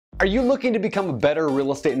Are you looking to become a better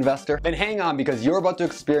real estate investor? Then hang on, because you're about to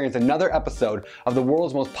experience another episode of the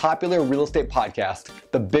world's most popular real estate podcast,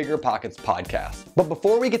 the BiggerPockets Podcast. But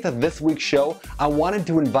before we get to this week's show, I wanted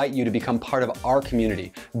to invite you to become part of our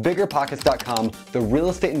community, BiggerPockets.com, the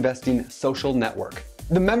real estate investing social network.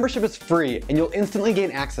 The membership is free, and you'll instantly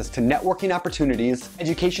gain access to networking opportunities,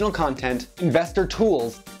 educational content, investor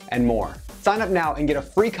tools, and more. Sign up now and get a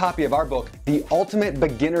free copy of our book, The Ultimate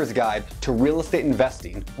Beginner's Guide to Real Estate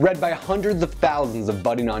Investing, read by hundreds of thousands of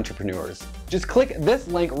budding entrepreneurs. Just click this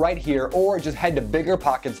link right here, or just head to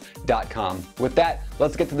BiggerPockets.com. With that,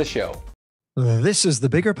 let's get to the show. This is the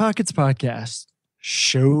BiggerPockets Podcast,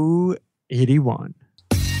 show 81.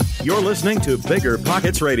 You're listening to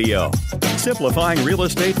BiggerPockets Radio, simplifying real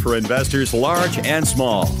estate for investors large and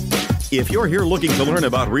small. If you're here looking to learn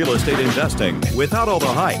about real estate investing without all the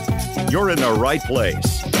hype, you're in the right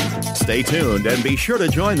place. Stay tuned and be sure to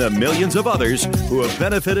join the millions of others who have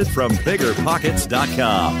benefited from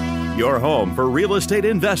BiggerPockets.com, your home for real estate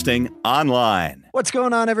investing online. What's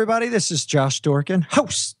going on, everybody? This is Josh Dorkin,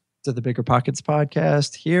 host of the BiggerPockets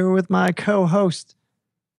Podcast, here with my co-host,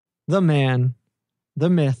 the man, the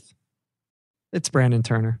myth. It's Brandon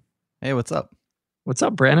Turner. Hey, what's up? What's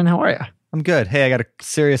up, Brandon? How are you? I'm good. Hey, I got a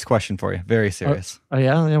serious question for you. Very serious. Oh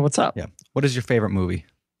yeah? Yeah, what's up? Yeah. What is your favorite movie?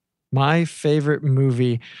 My favorite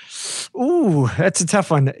movie. Ooh, that's a tough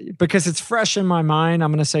one because it's fresh in my mind.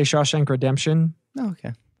 I'm going to say Shawshank Redemption. Oh,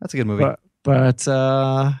 okay. That's a good movie. But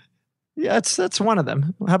yeah, that's one of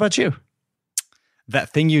them. How about you?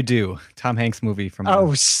 That Thing You Do, Tom Hanks movie from...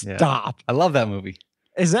 Oh, stop. Yeah. I love that movie.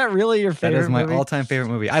 Is that really your favorite movie? That is my all-time favorite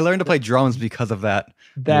movie. I learned to play drums because of that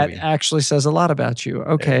movie. Actually says a lot about you.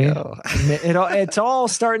 Okay. It's all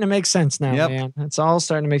starting to make sense now, man. It's all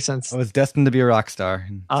starting to make sense. I was destined to be a rock star,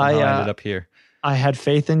 and I ended up here. I had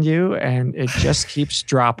faith in you, and it just keeps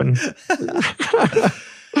dropping.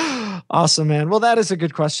 Awesome, man. Well, that is a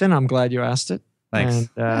good question. I'm glad you asked it. Thanks.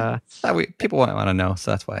 And, people want to know,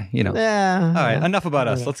 so that's why, Yeah. All right, enough about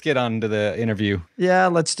us. Let's get on to the interview. Yeah,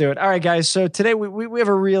 let's do it. All right, guys. So today we have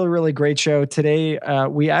a really, really great show. Today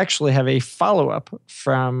we actually have a follow-up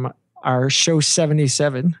from our show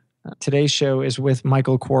 77. Today's show is with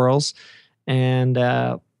Michael Quarles, and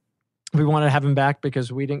we wanted to have him back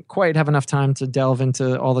because we didn't quite have enough time to delve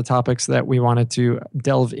into all the topics that we wanted to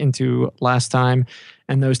delve into last time,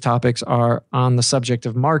 and those topics are on the subject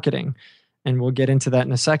of marketing. And we'll get into that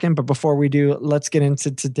in a second. But before we do, let's get into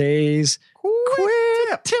today's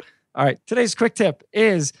quick tip. All right. Today's quick tip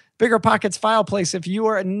is BiggerPockets File Place. If you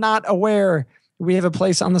are not aware, we have a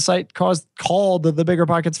place on the site called the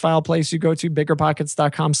BiggerPockets File Place. You go to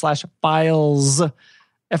biggerpockets.com/files,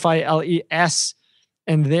 FILES.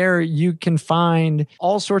 And there you can find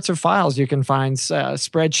all sorts of files. You can find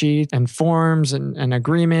spreadsheets and forms and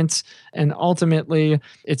agreements. And ultimately,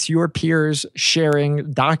 it's your peers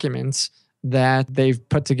sharing documents that they've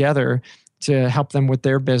put together to help them with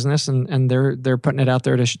their business, and they're putting it out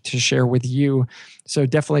there to share with you. So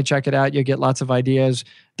definitely check it out. You'll get lots of ideas.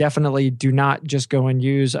 Definitely do not just go and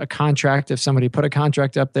use a contract. If somebody put a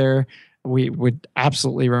contract up there, we would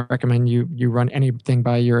absolutely recommend you run anything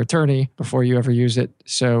by your attorney before you ever use it.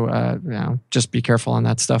 So just be careful on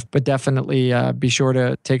that stuff. But definitely be sure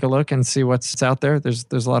to take a look and see what's out there. There's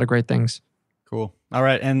a lot of great things. Cool. All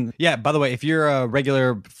right. And yeah, by the way, if you're a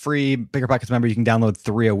regular free BiggerPockets member, you can download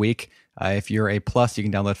 3 a week. If you're a plus, you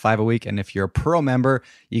can download 5 a week. And if you're a pro member,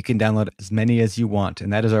 you can download as many as you want.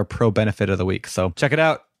 And that is our pro benefit of the week. So check it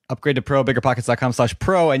out. Upgrade to pro,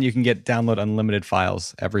 biggerpockets.com/pro, and you can download unlimited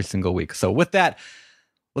files every single week. So with that,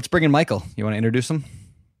 let's bring in Michael. You want to introduce him?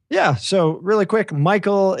 Yeah. So really quick,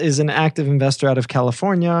 Michael is an active investor out of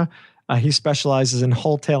California. He specializes in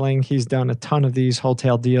wholesaling. He's done a ton of these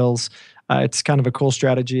wholesale deals. It's kind of a cool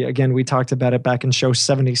strategy. Again, we talked about it back in show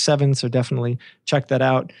 77, so definitely check that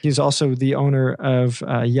out. He's also the owner of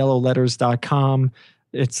yellowletters.com.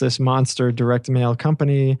 It's this monster direct mail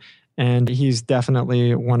company, and he's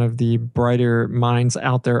definitely one of the brighter minds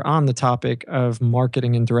out there on the topic of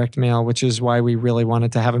marketing and direct mail, which is why we really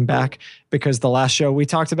wanted to have him back, because the last show we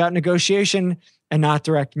talked about negotiation and not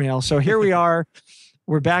direct mail. So here we are.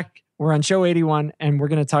 We're back. We're on show 81, and we're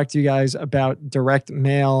going to talk to you guys about direct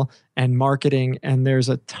mail and marketing. And there's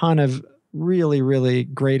a ton of really, really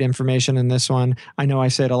great information in this one. I know I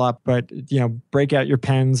say it a lot, but break out your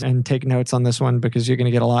pens and take notes on this one because you're going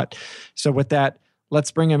to get a lot. So with that, let's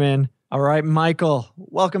bring him in. All right, Michael,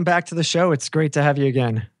 welcome back to the show. It's great to have you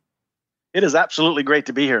again. It is absolutely great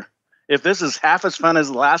to be here. If this is half as fun as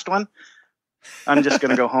the last one, I'm just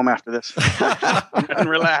going to go home after this and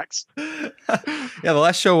relax. Yeah, the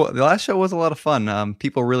last show was a lot of fun.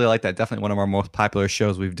 People really like that. Definitely one of our most popular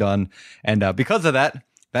shows we've done. And because of that,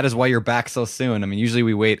 That is why you're back so soon. I mean, usually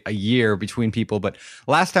we wait a year between people, but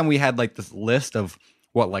last time we had like this list of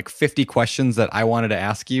like 50 questions that I wanted to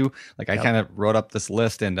ask you. Like I kind of wrote up this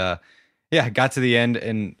list and got to the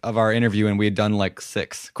end of our interview and we had done like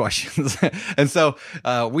 6 questions. And so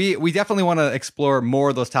we definitely want to explore more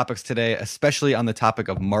of those topics today, especially on the topic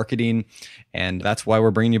of marketing. And that's why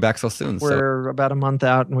we're bringing you back so soon. We're about a month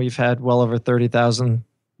out and we've had well over 30,000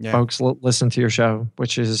 folks listen to your show,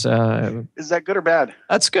 which is that good or bad?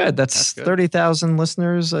 That's good. That's good. 30,000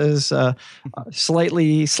 listeners is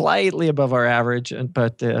slightly above our average,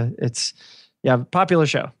 but it's popular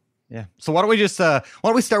show. Yeah. So why don't we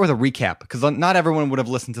start with a recap? Because not everyone would have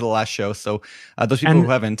listened to the last show. So those people who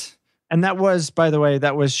haven't. And that was, by the way,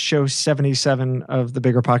 show 77 of the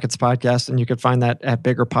BiggerPockets podcast. And you could find that at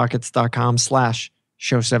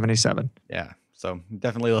biggerpockets.com/show77. Yeah. So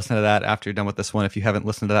definitely listen to that after you're done with this one if you haven't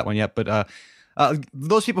listened to that one yet. But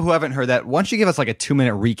those people who haven't heard that, why don't you give us like a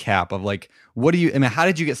 2-minute recap of like, how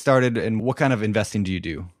did you get started and what kind of investing do you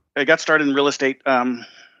do? I got started in real estate.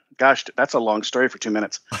 Gosh, that's a long story for 2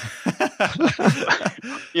 minutes.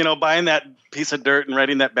 Buying that piece of dirt and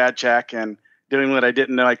writing that bad check and doing what I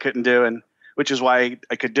didn't know I couldn't do, and which is why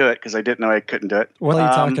I could do it, because I didn't know I couldn't do it. What are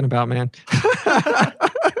you talking about, man?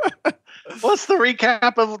 What's the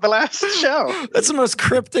recap of the last show? That's the most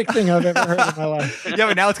cryptic thing I've ever heard in my life. Yeah,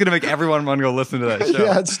 but now it's going to make everyone want to go listen to that show.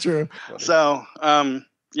 Yeah, it's true. So,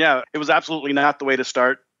 it was absolutely not the way to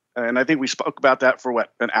start. And I think we spoke about that for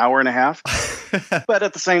an hour and a half. But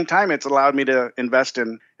at the same time, it's allowed me to invest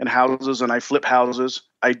in houses, and I flip houses.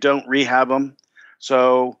 I don't rehab them.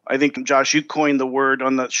 So I think, Josh, you coined the word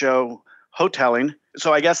on the show, hoteling.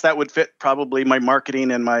 So I guess that would fit probably my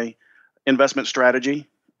marketing and my investment strategy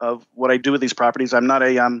of what I do with these properties. I'm not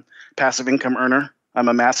a passive income earner. I'm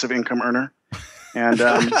a massive income earner. And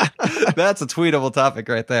that's a tweetable topic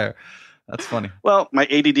right there. That's funny. Well, my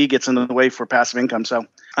ADD gets in the way for passive income. So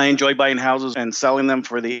I enjoy buying houses and selling them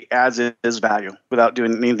for the as-is value without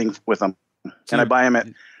doing anything with them. And I buy them at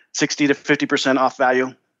 60 to 50% off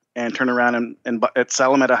value and turn around and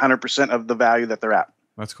sell them at 100% of the value that they're at.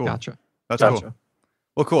 That's cool. Gotcha. That's cool.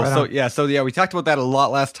 Well, cool. Right so we talked about that a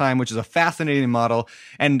lot last time, which is a fascinating model.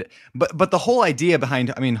 And but the whole idea behind,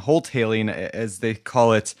 wholetailing, as they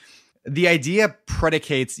call it, the idea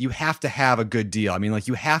predicates you have to have a good deal. Like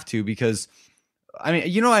you have to, because like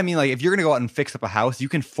if you're gonna go out and fix up a house, you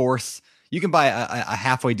can buy a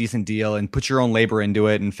halfway decent deal and put your own labor into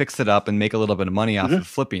it and fix it up and make a little bit of money off of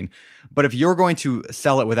flipping. But if you're going to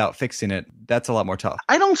sell it without fixing it, that's a lot more tough.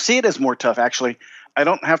 I don't see it as more tough, actually. I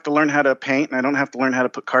don't have to learn how to paint, and I don't have to learn how to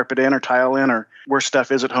put carpet in or tile in or where stuff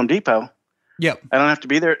is at Home Depot. Yep. I don't have to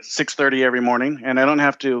be there at 6:30 every morning, and I don't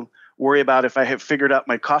have to worry about if I have figured out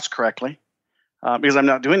my costs correctly because I'm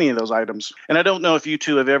not doing any of those items. And I don't know if you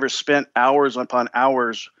two have ever spent hours upon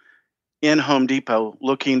hours in Home Depot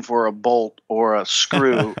looking for a bolt or a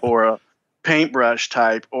screw or a paintbrush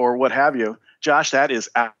type or what have you. Josh, that is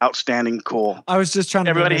outstanding cool. I was just trying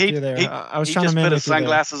to mimic you there. I was trying to mimic you there. He just put his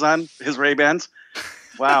sunglasses on, his Ray-Bans.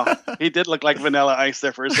 Wow, he did look like Vanilla Ice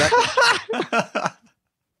there for a second.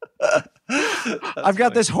 I've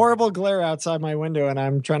got this horrible glare outside my window, and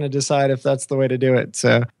I'm trying to decide if that's the way to do it.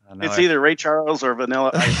 So it's either Ray Charles or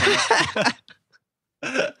Vanilla Ice.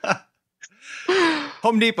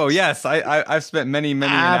 Home Depot, yes. I've spent many an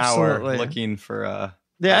hour looking for.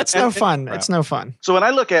 Yeah, it's no fun. It's no fun. So when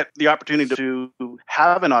I look at the opportunity to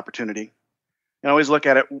have an opportunity, I always look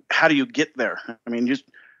at it. How do you get there?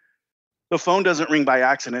 The phone doesn't ring by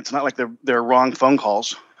accident. It's not like they're wrong phone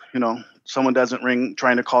calls. Someone doesn't ring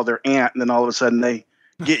trying to call their aunt, and then all of a sudden they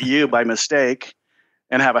get you by mistake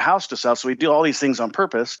and have a house to sell. So we do all these things on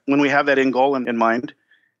purpose when we have that end goal in mind.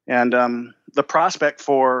 And the prospect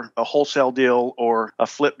for a wholesale deal or a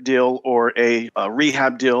flip deal or a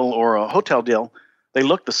rehab deal or a hotel deal, they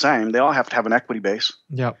look the same. They all have to have an equity base.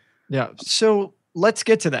 Yeah. So let's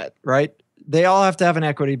get to that, right? They all have to have an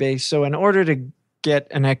equity base. So in order to get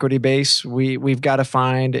an equity base, we've got to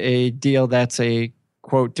find a deal that's a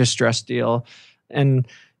quote distressed deal. And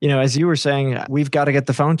as you were saying, we've got to get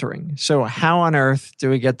the phone to ring. So how on earth do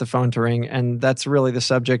we get the phone to ring? And that's really the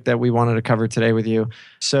subject that we wanted to cover today with you.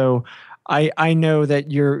 So I know that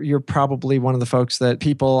you're probably one of the folks that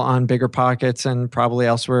people on BiggerPockets and probably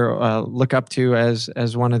elsewhere look up to as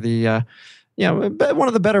one of the one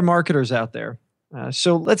of the better marketers out there.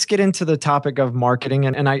 So let's get into the topic of marketing.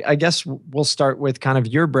 And I guess we'll start with kind of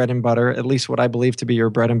your bread and butter, at least what I believe to be your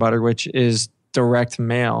bread and butter, which is direct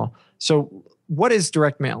mail. So what is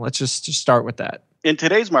direct mail? Let's just start with that. In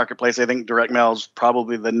today's marketplace, I think direct mail is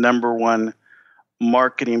probably the number one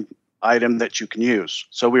marketing item that you can use.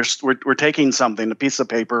 So we're taking something, a piece of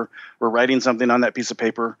paper, we're writing something on that piece of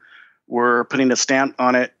paper, we're putting a stamp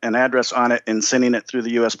on it, an address on it, and sending it through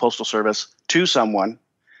the U.S. Postal Service to someone,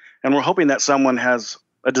 and we're hoping that someone has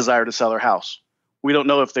a desire to sell their house. We don't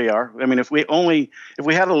know if they are. I mean, if we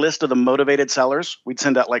had a list of the motivated sellers, we'd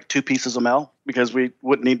send out like 2 pieces of mail because we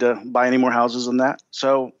wouldn't need to buy any more houses than that.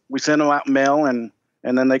 So we send them out mail, and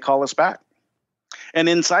then they call us back. And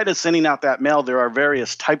inside of sending out that mail, there are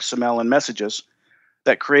various types of mail and messages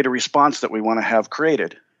that create a response that we want to have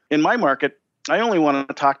created. In my market, I only want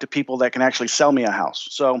to talk to people that can actually sell me a house.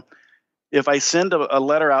 So if I send a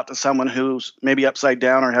letter out to someone who's maybe upside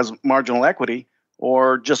down or has marginal equity,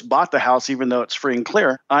 or just bought the house even though it's free and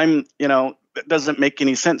clear, it doesn't make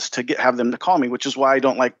any sense to have them to call me, which is why I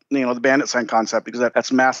don't like, the bandit sign concept, because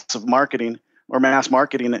that's massive marketing or mass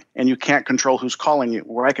marketing, and you can't control who's calling you,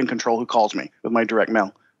 where I can control who calls me with my direct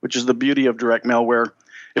mail, which is the beauty of direct mail, where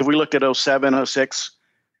if we looked at 07, 06,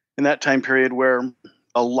 in that time period where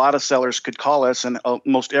a lot of sellers could call us and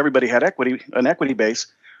most everybody had an equity base,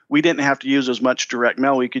 we didn't have to use as much direct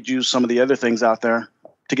mail. We could use some of the other things out there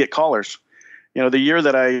to get callers. The year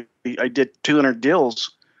that I did 200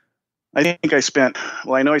 deals, I think I spent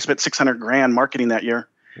 $600,000 marketing that year.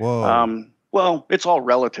 Whoa. Well, it's all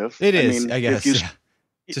relative. It is, I guess.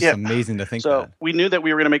 Just amazing to think so that. We knew that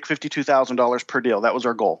we were going to make $52,000 per deal. That was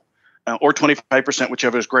our goal, or 25%,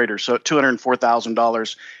 whichever is greater. So at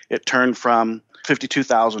 $204,000, it turned from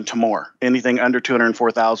 $52,000 to more. Anything under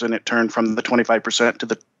 $204,000, it turned from the 25% to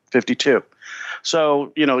the 52.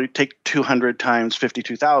 So you take 200 times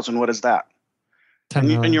 52,000. What is that?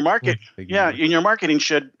 In your market, in your marketing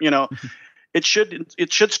should, it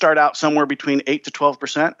should start out somewhere between 8 to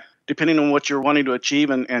 12%, depending on what you're wanting to achieve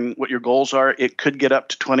and what your goals are. It could get up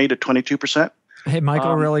to 20 to 22%. Hey,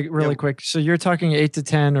 Michael, really quick. So you're talking 8 to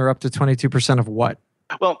 10 or up to 22% of what?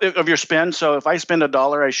 Well, of your spend. So if I spend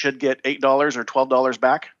 $1, I should get $8 or $12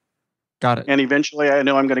 back. Got it. And eventually, I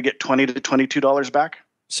know I'm going to get $20 to $22 back.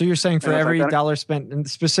 So you're saying for every dollar spent, and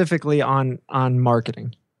specifically on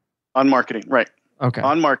marketing. On marketing, right? Okay.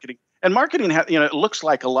 On marketing. And marketing, it looks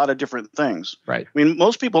like a lot of different things. Right. I mean,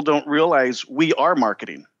 most people don't realize we are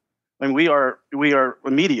marketing. I mean, we are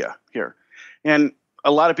media here. And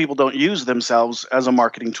a lot of people don't use themselves as a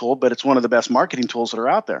marketing tool, but it's one of the best marketing tools that are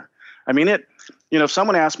out there. I mean, if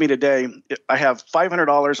someone asked me today, I have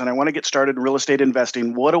 $500 and I want to get started in real estate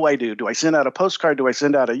investing, what do I do? Do I send out a postcard? Do I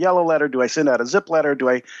send out a yellow letter? Do I send out a zip letter? Do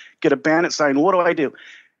I get a bandit sign? What do I do?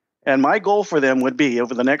 And my goal for them would be,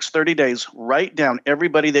 over the next 30 days, write down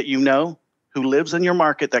everybody that you know who lives in your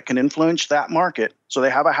market that can influence that market. So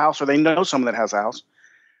they have a house or they know someone that has a house.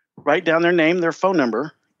 Write down their name, their phone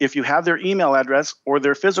number. If you have their email address or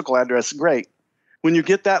their physical address, great. When you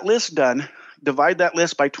get that list done, divide that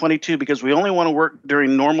list by 22, because we only want to work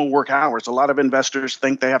during normal work hours. A lot of investors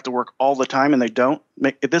think they have to work all the time, and they don't.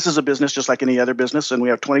 This is a business just like any other business, and we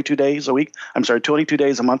have 22 days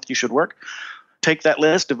a month you should work. Take that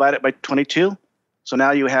list, divide it by 22. So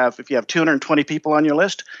now if you have 220 people on your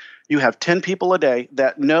list, you have 10 people a day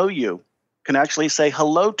that know you, can actually say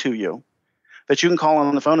hello to you, that you can call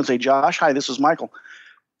on the phone and say, Josh, hi, this is Michael.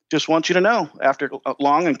 Just want you to know, after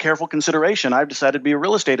long and careful consideration, I've decided to be a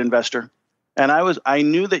real estate investor. And I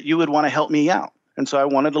knew that you would want to help me out. And so I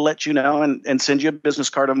wanted to let you know and send you a business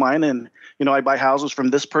card of mine. And, I buy houses from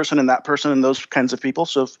this person and that person and those kinds of people.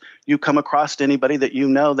 So if you come across anybody that you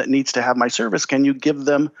know that needs to have my service, can you give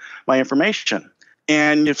them my information?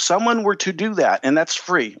 And if someone were to do that, and that's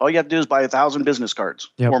free, all you have to do is buy 1,000 business cards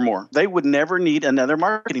or more. They would never need another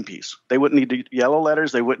marketing piece. They wouldn't need yellow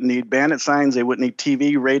letters. They wouldn't need bandit signs. They wouldn't need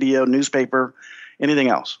TV, radio, newspaper, anything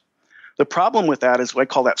else. The problem with that is I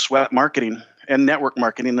call that sweat marketing and network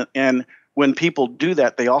marketing. And when people do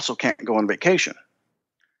that, they also can't go on vacation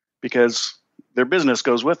because their business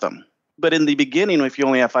goes with them. But in the beginning, if you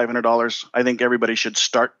only have $500, I think everybody should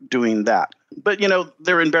start doing that. But,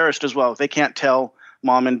 they're embarrassed as well. They can't tell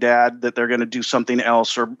mom and dad that they're going to do something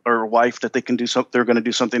else, or wife that they're going to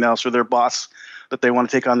do something else, or their boss that they want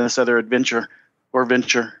to take on this other adventure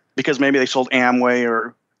because maybe they sold Amway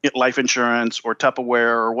or life insurance or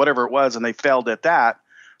Tupperware or whatever it was, and they failed at that.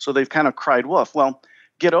 So they've kind of cried wolf. Well,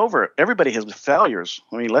 get over it. Everybody has failures.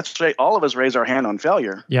 I mean, let's say all of us raise our hand on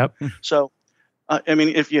failure. Yep. So,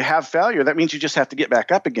 if you have failure, that means you just have to get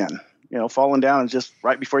back up again. Falling down is just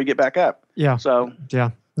right before you get back up. Yeah. So,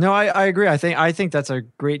 yeah. No, I agree. I think that's a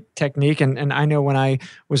great technique. And I know when I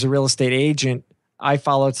was a real estate agent, I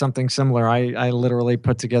followed something similar. I literally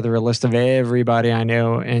put together a list of everybody I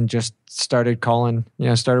knew and just started calling,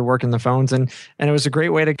 started working the phones, and it was a great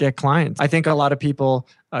way to get clients. I think a lot of people,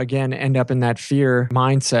 again, end up in that fear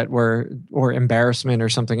mindset or embarrassment or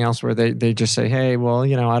something else where they just say, hey, well,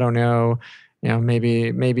 I don't know.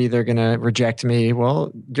 Maybe they're going to reject me.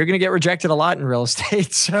 Well, you're going to get rejected a lot in real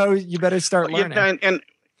estate. So you better start learning. And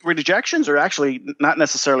rejections are actually not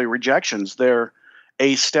necessarily rejections. They're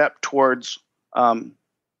a step towards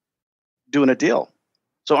doing a deal.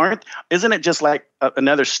 So isn't it just like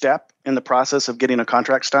another step in the process of getting a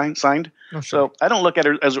contract signed? Oh, sure. So I don't look at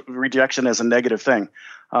it as rejection as a negative thing.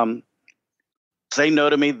 Say no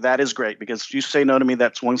to me, that is great, because if you say no to me,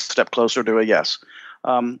 that's one step closer to a yes.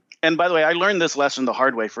 And by the way, I learned this lesson the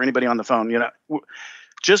hard way for anybody on the phone.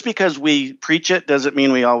 Just because we preach it doesn't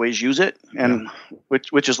mean we always use it, and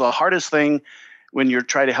which is the hardest thing when you're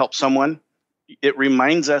trying to help someone. It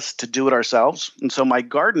reminds us to do it ourselves. And so my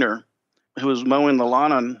gardener, who was mowing the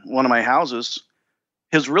lawn on one of my houses,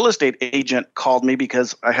 his real estate agent called me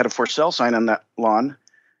because I had a for sale sign on that lawn.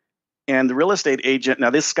 And the real estate agent,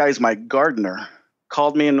 now this guy's my gardener,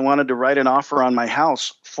 called me and wanted to write an offer on my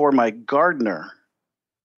house for my gardener.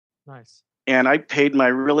 Nice. And I paid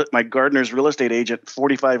my gardener's real estate agent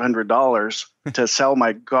 $4,500 to sell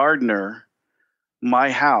my gardener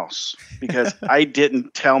my house, because I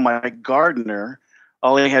didn't tell my gardener.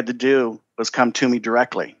 All he had to do was come to me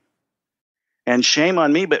directly. And shame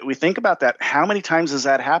on me, but we think about that. How many times does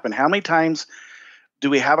that happen? How many times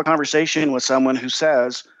do we have a conversation with someone who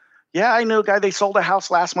says, yeah, I knew a guy, they sold a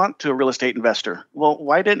house last month to a real estate investor. Well,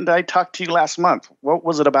 why didn't I talk to you last month? What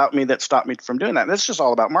was it about me that stopped me from doing that? That's just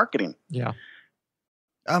all about marketing. Yeah.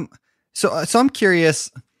 So I'm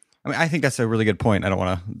curious. I mean, I think that's a really good point. I don't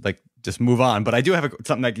want to just move on, but I do have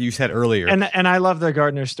something like you said earlier. And I love the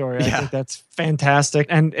gardener story. I think that's fantastic.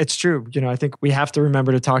 And it's true. I think we have to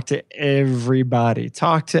remember to talk to everybody.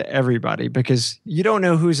 Talk to everybody, because you don't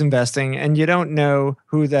know who's investing and you don't know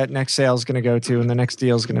who that next sale is going to go to and the next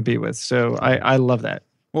deal is going to be with. So I love that.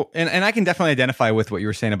 Well, and I can definitely identify with what you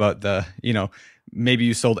were saying about the, maybe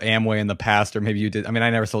you sold Amway in the past, or maybe you did. I mean, I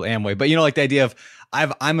never sold Amway, but like the idea of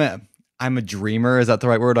I'm a dreamer. Is that the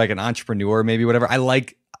right word? Like an entrepreneur, maybe, whatever. I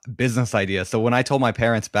like business ideas. So when I told my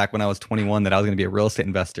parents back when I was 21 that I was going to be a real estate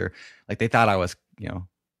investor, like they thought I was,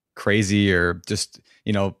 crazy, or just,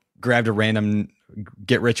 grabbed a random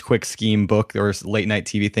get rich quick scheme book or late night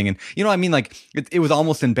TV thing. And I mean, like it was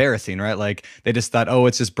almost embarrassing, right? Like they just thought, oh,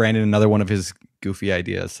 it's just Brandon, another one of his goofy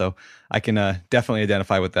ideas. So I can definitely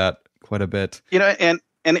identify with that quite a bit. And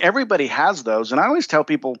everybody has those. And I always tell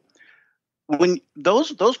people, when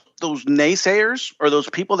those naysayers, or those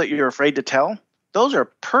people that you're afraid to tell, those are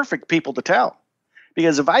perfect people to tell.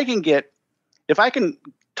 Because if I can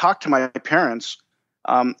talk to my parents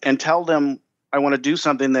and tell them I want to do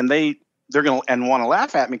something, then they're going to and want to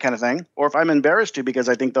laugh at me, kind of thing. Or if I'm embarrassed to, because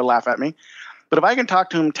I think they'll laugh at me. But if I can talk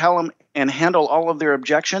to them, tell them, and handle all of their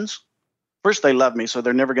objections, first, they love me, so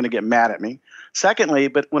they're never going to get mad at me. Secondly,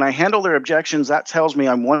 but when I handle their objections, that tells me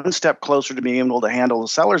I'm one step closer to being able to handle the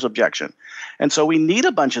seller's objection. And so we need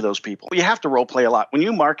a bunch of those people. You have to role play a lot. When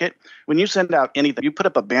you market, when you send out anything, you put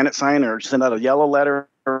up a bandit sign or send out a yellow letter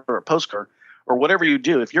or a postcard or whatever you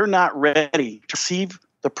do, if you're not ready to receive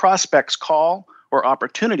the prospect's call or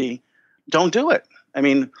opportunity, don't do it. I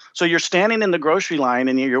mean, so you're standing in the grocery line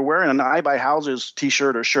and you're wearing an I Buy Houses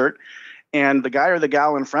t-shirt or shirt, and the guy or the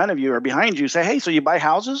gal in front of you or behind you say, hey, so you buy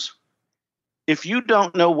houses? If you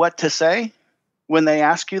don't know what to say when they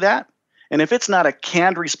ask you that, and if it's not a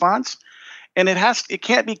canned response, and it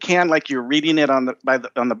can't be canned like you're reading it on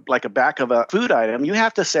the like a back of a food item. You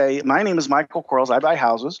have to say, my name is Michael Quarles. I buy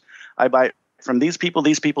houses. I buy from these people,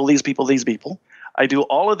 these people, these people, these people. I do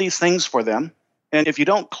all of these things for them. And if you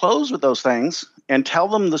don't close with those things and tell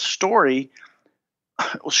them the story,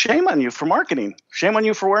 well, shame on you for marketing. Shame on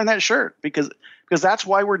you for wearing that shirt, because that's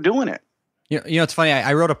why we're doing it. It's funny.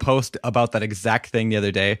 I wrote a post about that exact thing the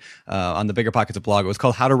other day on the BiggerPockets blog. It was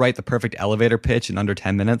called "How to Write the Perfect Elevator Pitch in Under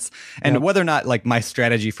 10 Minutes." And whether or not like my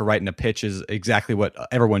strategy for writing a pitch is exactly what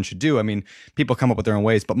everyone should do. I mean, people come up with their own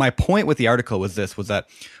ways. But my point with the article was that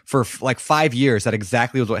for like 5 years, that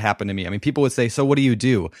exactly was what happened to me. I mean, people would say, "So what do you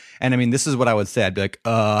do?" And I mean, this is what I would say. I'd be like,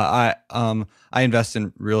 I invest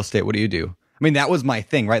in real estate. What do you do?" I mean, that was my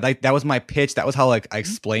thing, right? Like that was my pitch. That was how like I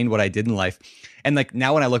explained what I did in life. And like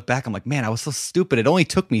now when I look back, I'm like, man, I was so stupid. It only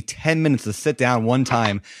took me 10 minutes to sit down one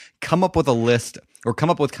time, come up with a list, or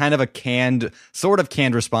come up with kind of a sort of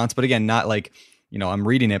canned response. But again, not like, I'm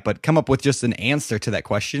reading it, but come up with just an answer to that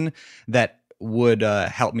question that would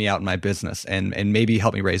help me out in my business and maybe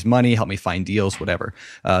help me raise money, help me find deals, whatever.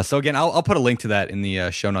 So again, I'll put a link to that in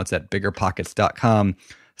the show notes at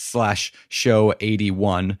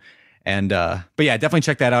biggerpockets.com/show81. And but yeah, definitely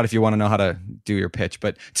check that out if you want to know how to do your pitch.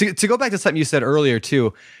 But to go back to something you said earlier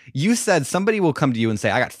too, you said somebody will come to you and say,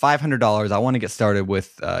 I got $500. I want to get started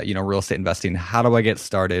with real estate investing. How do I get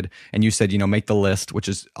started? And you said, make the list, which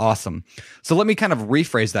is awesome. So let me kind of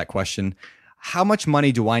rephrase that question. How much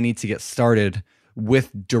money do I need to get started with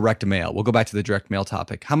direct mail? We'll go back to the direct mail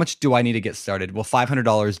topic. How much do I need to get started? Will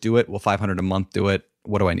 $500 do it? Will $500 a month do it?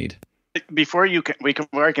 What do I need? Before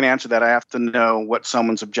I can answer that, I have to know what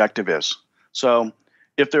someone's objective is. So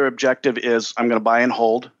if their objective is, I'm going to buy and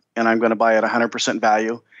hold, and I'm going to buy at 100%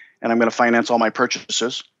 value, and I'm going to finance all my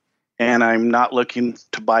purchases, and I'm not looking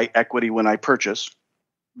to buy equity when I purchase,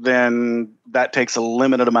 then that takes a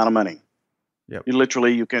limited amount of money. Yep.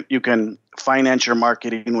 You can finance your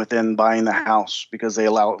marketing within buying the house because they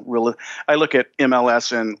allow I look at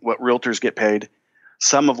MLS and what realtors get paid.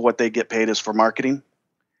 Some of what they get paid is for marketing.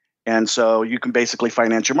 And so you can basically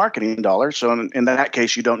finance your marketing dollars. So in that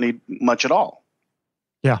case, you don't need much at all.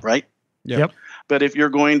 Yeah. Right? Yep. But if you're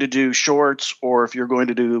going to do shorts, or if you're going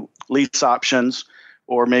to do lease options,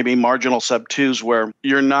 or maybe marginal sub twos where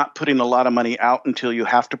you're not putting a lot of money out until you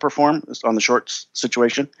have to perform on the shorts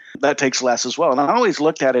situation, that takes less as well. And I always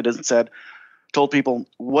looked at it and told people,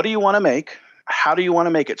 what do you want to make? How do you want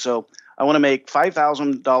to make it? So I want to make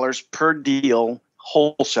 $5,000 per deal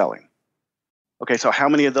wholesaling. Okay, so how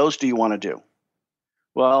many of those do you want to do?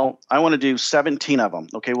 Well, I want to do 17 of them.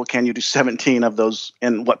 Okay, well, can you do 17 of those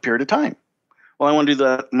in what period of time? Well, I want to do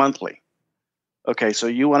that monthly. Okay, so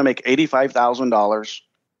you want to make $85,000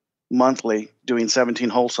 monthly doing 17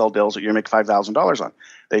 wholesale deals that you make $5,000 on.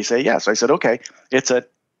 They say yes. I said, okay,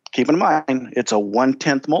 keep in mind, it's a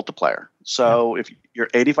 1/10 multiplier. So if you're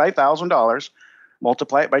 $85,000,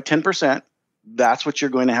 multiply it by 10%, that's what you're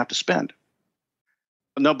going to have to spend.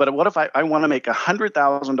 No, but what if I want to make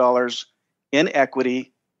 $100,000 in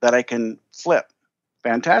equity that I can flip?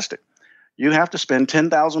 Fantastic. You have to spend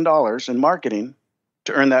 $10,000 in marketing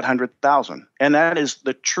to earn that $100,000. And that is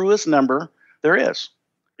the truest number there is.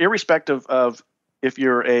 Irrespective of if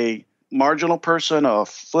you're a marginal person, a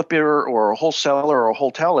flipper or a wholesaler or a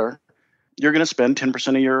wholesaler, you're going to spend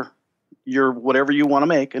 10% of your whatever you want to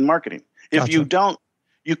make in marketing. If you don't,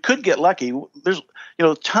 you could get lucky. There's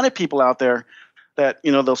a ton of people out there that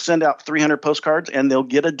they'll send out 300 postcards and they'll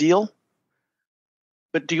get a deal.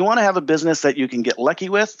 But do you want to have a business that you can get lucky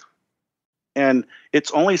with and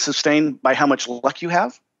it's only sustained by how much luck you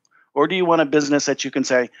have? Or do you want a business that you can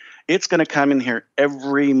say, it's going to come in here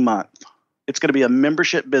every month? It's going to be a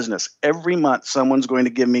membership business. Every month, someone's going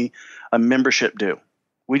to give me a membership due.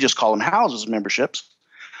 We just call them houses memberships.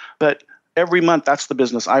 But every month, that's the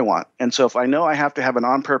business I want. And so if I know I have to have an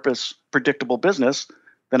on-purpose, predictable business,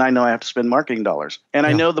 then I know I have to spend marketing dollars. And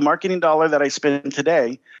I know the marketing dollar that I spend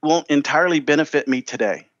today won't entirely benefit me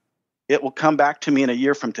today. It will come back to me in a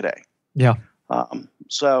year from today. Yeah. And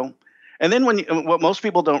then what most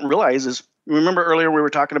people don't realize is, remember earlier we were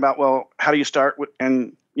talking about, well, how do you start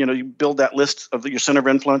and you build that list of your center of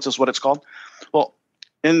influence is what it's called. Well,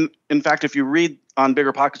 in fact, if you read on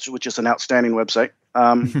BiggerPockets, which is an outstanding website.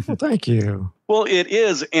 Thank you. Well, it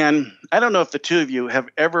is. And I don't know if the two of you have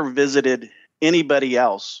ever visited anybody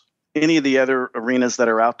else, any of the other arenas that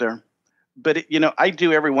are out there. But, I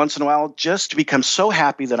do every once in a while just to become so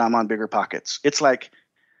happy that I'm on BiggerPockets. It's like,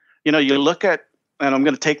 you look at, and I'm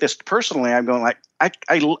going to take this personally, I'm going like,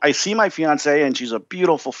 I see my fiance and she's a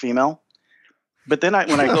beautiful female. But then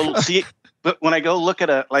when I go look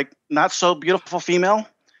at a not so beautiful female,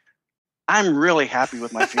 I'm really happy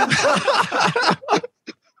with my fiance.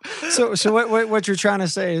 So what you're trying to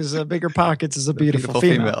say is BiggerPockets is a beautiful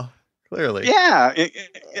female. Clearly. Yeah.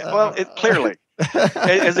 Clearly.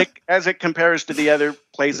 as it compares to the other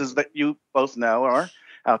places that you both know are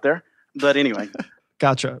out there. But anyway.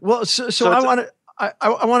 Gotcha. Well, so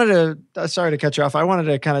I wanted to, sorry to cut you off. I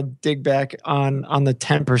wanted to kind of dig back on the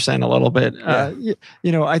 10% a little bit.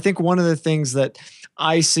 Yeah. I think one of the things that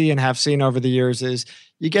I see and have seen over the years is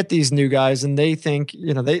you get these new guys and they think,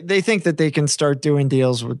 they think that they can start doing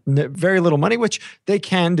deals with very little money, which they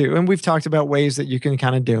can do. And we've talked about ways that you can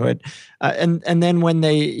kind of do it. And then when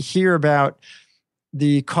they hear about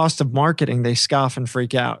the cost of marketing, they scoff and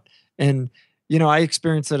freak out. And, I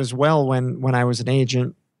experienced that as well when I was an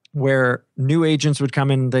agent, where new agents would come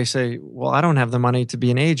in and they say, well, I don't have the money to be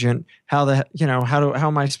an agent. How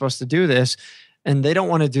am I supposed to do this? and they don't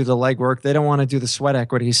want to do the legwork. They don't want to do the sweat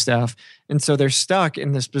equity stuff. And so they're stuck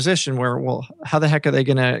in this position where, well, how the heck are they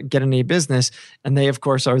going to get any business? And they, of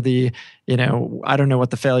course, are the, I don't know what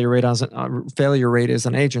the failure rate is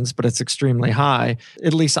on agents, but it's extremely high.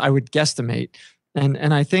 At least I would guesstimate.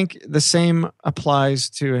 And I think the same applies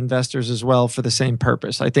to investors as well for the same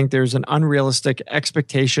purpose. I think there's an unrealistic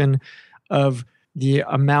expectation of the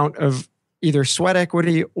amount of either sweat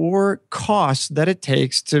equity or cost that it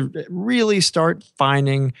takes to really start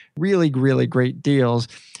finding really, really great deals,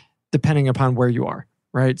 depending upon where you are,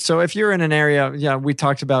 right? So if you're in an area, we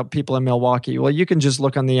talked about people in Milwaukee. Well, you can just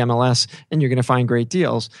look on the MLS and you're going to find great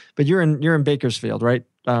deals. But you're in Bakersfield, right,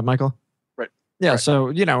 Michael? Right. Yeah. Right. So,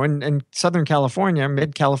 in Southern California,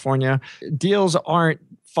 mid-California, deals aren't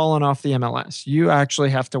falling off the MLS. You actually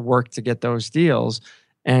have to work to get those deals.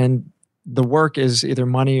 And the work is either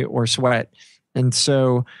money or sweat. And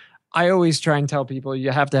so I always try and tell people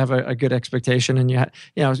you have to have a good expectation. And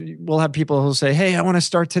we'll have people who'll say, "Hey, I want to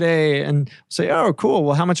start today," and say, "Oh, cool.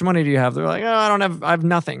 Well, how much money do you have?" They're like, "Oh, I have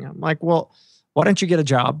nothing." I'm like, "Well, why don't you get a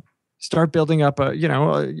job? Start building up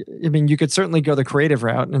you could certainly go the creative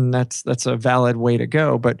route, and that's a valid way to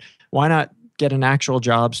go. But why not get an actual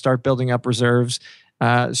job, start building up reserves,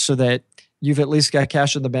 so that you've at least got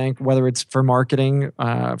cash in the bank, whether it's for marketing,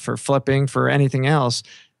 for flipping, for anything else,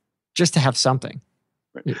 just to have something."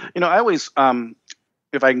 Right. I always,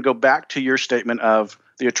 if I can go back to your statement of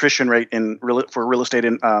the attrition rate for real estate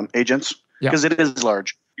agents, because it is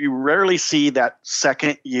large. You rarely see that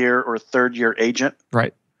second year or third year agent.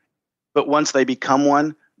 Right. But once they become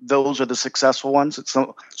one, those are the successful ones.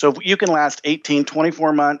 So if you can last 18,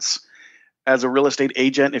 24 months as a real estate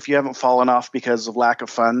agent, if you haven't fallen off because of lack of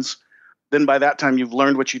funds, then by that time you've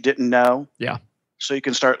learned what you didn't know. Yeah. So you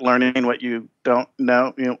can start learning what you don't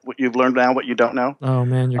know. What you've learned now, what you don't know. Oh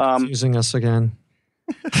man, you're confusing us again.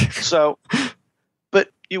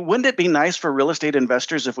 But wouldn't it be nice for real estate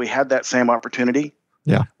investors if we had that same opportunity?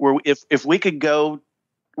 Yeah. Where if we could go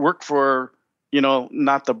work for,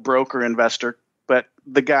 not the broker investor, but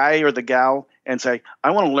the guy or the gal, and say,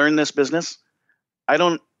 "I want to learn this business. I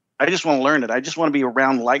just want to learn it. I just want to be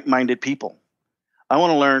around like-minded people. I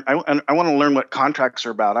want to learn. I want to learn what contracts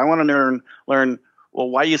are about. I want to learn. Well,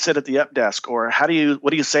 why you sit at the up desk, or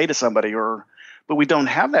what do you say to somebody, but we don't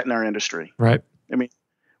have that in our industry. Right. I mean,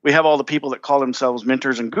 we have all the people that call themselves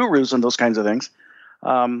mentors and gurus and those kinds of things.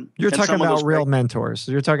 You're talking about real mentors.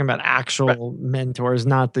 You're talking about actual mentors,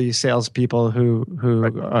 not the salespeople who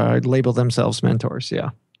label themselves mentors.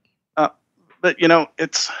 Yeah. But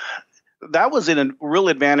that was a real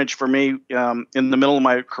advantage for me in the middle of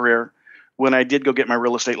my career when I did go get my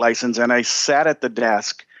real estate license, and I sat at the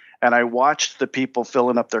desk and I watched the people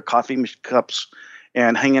filling up their coffee cups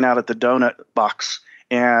and hanging out at the donut box.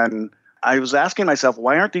 And I was asking myself,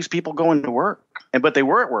 why aren't these people going to work? But they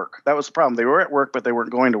were at work. That was the problem. They were at work, but they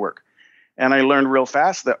weren't going to work. And I learned real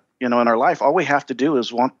fast that, in our life, all we have to do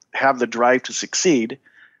is have the drive to succeed,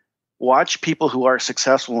 watch people who are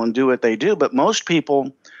successful and do what they do. But most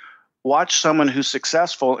people watch someone who's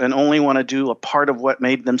successful and only want to do a part of what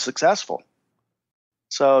made them successful.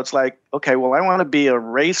 So it's like, okay, well, I want to be a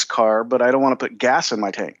race car, but I don't want to put gas in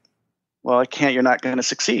my tank. Well, I can't. You're not going to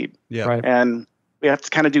succeed. Yeah. Right. And we have to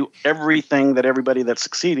kind of do everything that everybody that's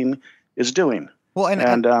succeeding is doing. Well,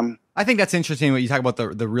 and I think that's interesting when you talk about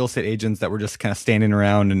the real estate agents that were just kind of standing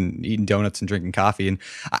around and eating donuts and drinking coffee. And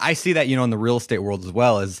I see that, in the real estate world as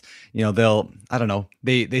well as,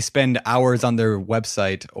 they spend hours on their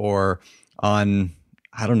website or on,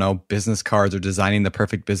 business cards or designing the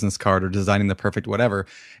perfect business card or designing the perfect whatever.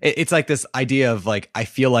 It's like this idea of like, I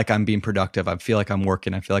feel like I'm being productive. I feel like I'm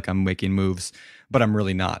working. I feel like I'm making moves, but I'm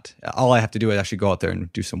really not. All I have to do is actually go out there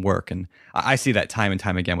and do some work. And I see that time and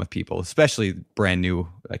time again with people, especially brand new,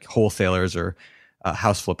 like wholesalers or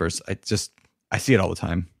house flippers. I see it all the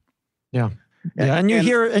time. Yeah. Yeah. And you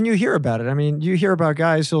hear about it. I mean, you hear about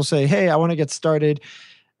guys who'll say, "Hey, I want to get started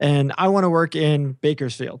and I want to work in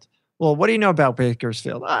Bakersfield." Well, what do you know about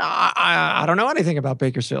Bakersfield? I don't know anything about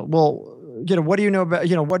Bakersfield. Well, what do you know about,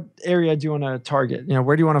 what area do you want to target?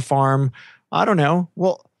 Where do you want to farm? I don't know.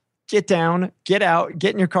 Well, get down, get out,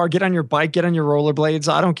 get in your car, get on your bike, get on your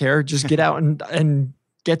rollerblades. I don't care. Just get out and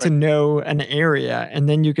get to know an area. And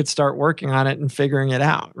then you could start working on it and figuring it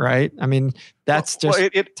out. Right. I mean, that's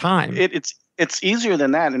time. It's easier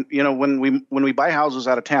than that. And, when we buy houses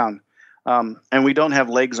out of town, and we don't have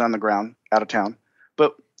legs on the ground out of town,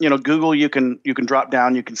 but Google, you can drop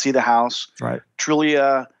down, you can see the house. Right.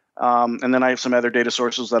 Trulia, and then I have some other data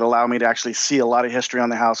sources that allow me to actually see a lot of history on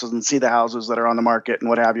the houses and see the houses that are on the market and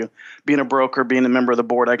what have you. Being a broker, being a member of the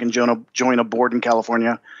board, I can join a board in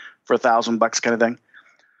California for $1,000 kind of thing.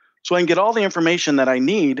 So I can get all the information that I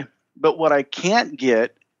need, but what I can't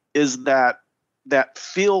get is that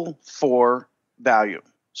feel for value.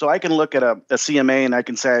 So I can look at a CMA and I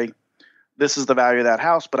can say, this is the value of that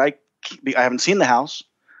house, but I haven't seen the house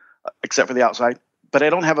except for the outside, but I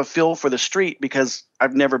don't have a feel for the street because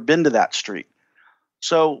I've never been to that street.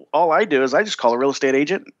 So all I do is I just call a real estate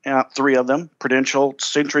agent, 3 of them, Prudential,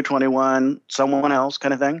 Century 21, someone else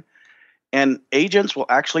kind of thing. And agents will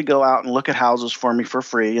actually go out and look at houses for me for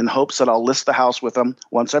free in hopes that I'll list the house with them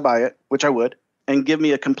once I buy it, which I would, and give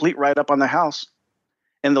me a complete write-up on the house.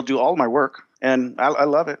 And they'll do all my work. And I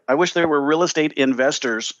love it. I wish there were real estate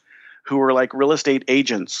investors who were like real estate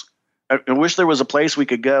agents. I wish there was a place we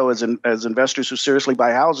could go as investors who seriously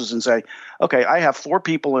buy houses and say, okay, I have 4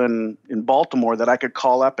 people in Baltimore that I could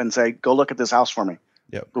call up and say, go look at this house for me.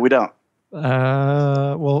 Yep. But we don't.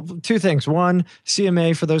 Well, 2 things. One,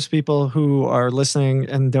 CMA, for those people who are listening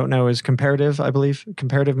and don't know, is comparative, I believe,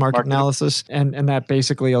 comparative market analysis. And that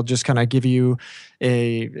basically will just kind of give you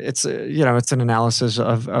it's an analysis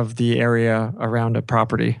of the area around a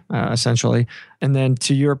property, essentially. And then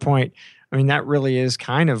to your point, I mean, that really is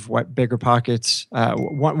kind of what BiggerPockets,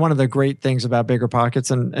 one of the great things about BiggerPockets,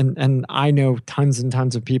 and I know tons and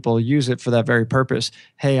tons of people use it for that very purpose.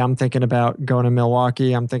 Hey, I'm thinking about going to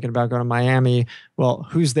Milwaukee. I'm thinking about going to Miami. Well,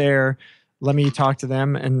 who's there? Let me talk to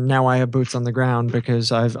them. And now I have boots on the ground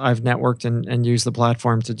because I've networked and used the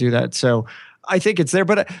platform to do that. So I think it's there.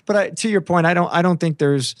 But to your point, I don't think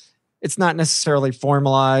it's not necessarily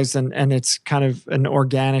formalized and it's kind of an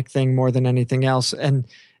organic thing more than anything else. And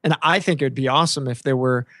I think it would be awesome if there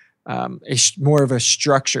were more of a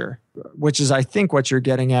structure, which is, I think, what you're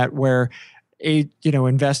getting at, where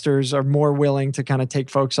investors are more willing to kind of take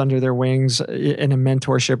folks under their wings in a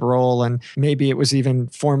mentorship role, and maybe it was even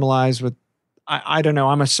formalized with, I don't know,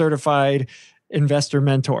 I'm a certified investor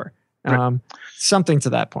mentor, something to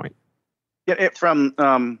that point. Yeah,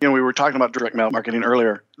 we were talking about direct mail marketing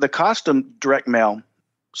earlier. The cost of direct mail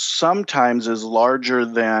sometimes is larger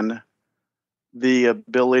than the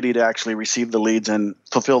ability to actually receive the leads and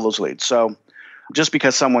fulfill those leads. So just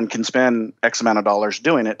because someone can spend X amount of dollars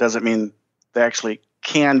doing it doesn't mean they actually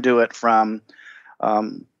can do it from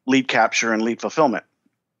lead capture and lead fulfillment.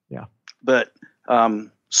 Yeah. But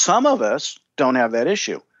some of us don't have that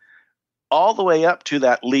issue all the way up to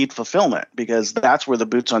that lead fulfillment, because that's where the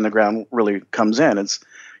boots on the ground really comes in. It's,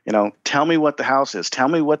 tell me what the house is. Tell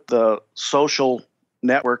me what the social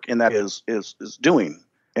network in that is doing.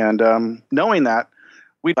 And knowing that,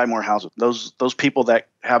 we'd buy more houses. Those people that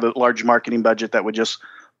have a large marketing budget that would just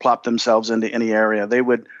plop themselves into any area, they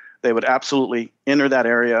would absolutely enter that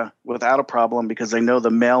area without a problem because they know the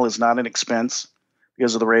mail is not an expense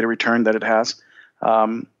because of the rate of return that it has.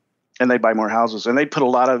 And they buy more houses. And they put a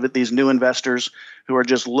lot of these new investors who are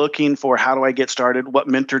just looking for, how do I get started? What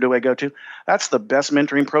mentor do I go to? That's the best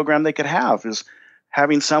mentoring program they could have, is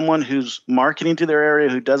having someone who's marketing to their area,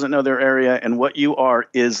 who doesn't know their area, and what you are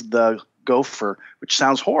is the gopher, which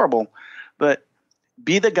sounds horrible, but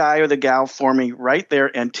be the guy or the gal for me right there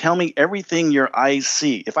and tell me everything your eyes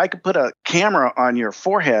see. If I could put a camera on your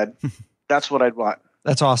forehead, that's what I'd want.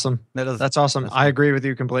 That's awesome. That's awesome. I agree with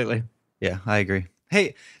you completely. Yeah, I agree.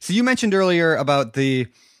 Hey, so you mentioned earlier about the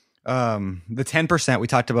 10%. We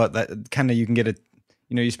talked about that kind of, you can get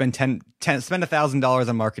you spend spend $1,000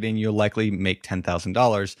 on marketing, you'll likely make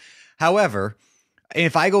 $10,000. However,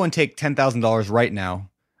 if I go and take $10,000 right now,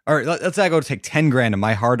 or let's say I go to take 10 grand of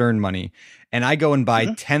my hard-earned money, and I go and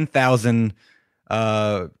buy 10,000,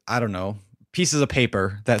 I don't know, pieces of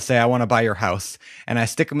paper that say I want to buy your house, and I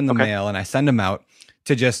stick them in the mail and I send them out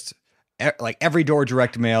to just like every door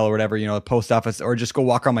direct mail or whatever, the post office, or just go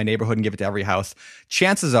walk around my neighborhood and give it to every house.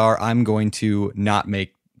 Chances are I'm going to not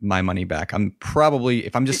make my money back. I'm probably,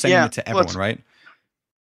 if I'm just sending it to everyone, right?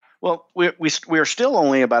 Well, we are still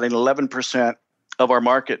only about 11% of our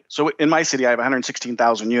market. So in my city, I have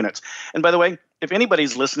 116,000 units. And by the way, if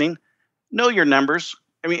anybody's listening, know your numbers.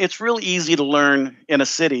 I mean, it's real easy to learn in a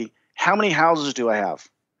city, how many houses do I have?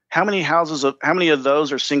 How many of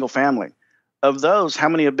those are single family? Of those, how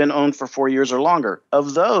many have been owned for 4 years or longer?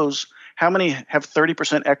 Of those, how many have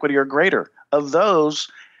 30% equity or greater? Of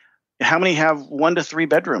those, how many have 1 to 3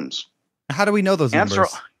 bedrooms? How do we know those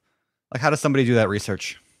numbers? Like, how does somebody do that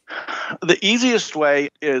research? The easiest way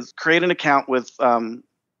is create an account with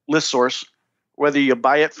ListSource, whether you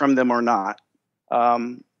buy it from them or not.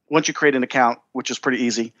 Once you create an account, which is pretty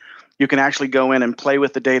easy, you can actually go in and play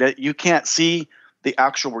with the data. You can't see the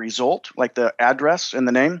actual result, like the address and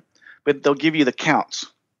the name, but they'll give you the counts.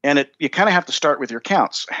 And you kind of have to start with your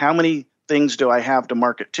counts. How many things do I have to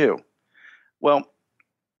market to? Well,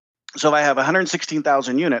 so if I have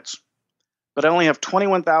 116,000 units, but I only have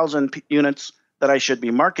 21,000 units that I should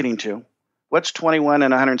be marketing to. What's 21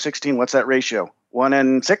 and 116? What's that ratio? 1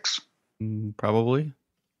 and 6? Probably.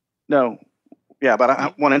 No. Yeah,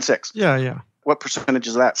 about 1 and 6. Yeah. What percentage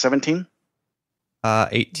is that? 17?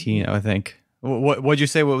 18, I think. What'd you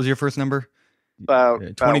say? What was your first number?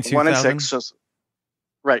 22,000. 1 and 6. So,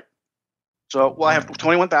 right. So, I have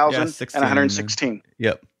 21,000 and 116.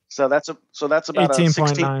 Yep. So that's about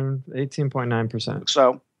 18.9%.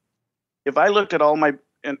 So, if I looked at all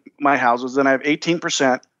my houses, then I have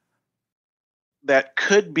 18% that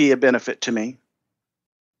could be a benefit to me.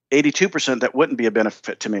 82% that wouldn't be a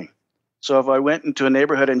benefit to me. So if I went into a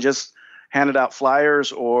neighborhood and just handed out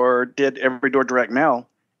flyers or did every door direct mail,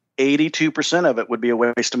 82% of it would be a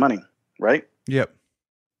waste of money, right? Yep.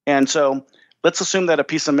 And so let's assume that a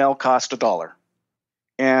piece of mail cost $1.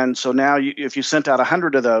 And so now if you sent out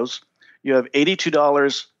 100 of those, you have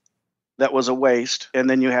 $82 that was a waste, and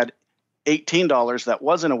then you had $18 that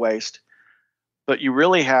wasn't a waste, but you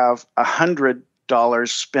really have $100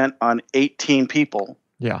 spent on 18 people.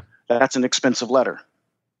 Yeah. That's an expensive letter.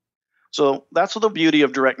 So that's what the beauty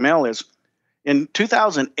of direct mail is. In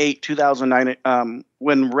 2008, 2009,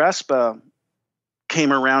 when RESPA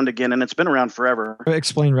came around again, and it's been around forever.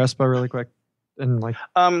 Explain RESPA really quick. And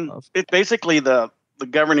It's basically the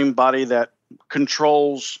governing body that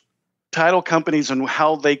controls title companies and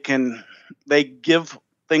how they give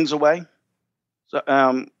things away. So,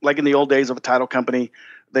 like in the old days of a title company,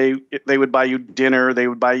 they would buy you dinner, they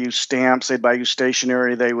would buy you stamps, they'd buy you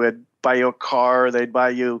stationery, they would buy you a car, they'd buy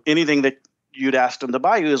you anything that you'd ask them to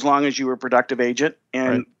buy you as long as you were a productive agent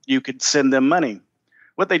and you could send them money.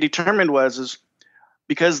 What they determined is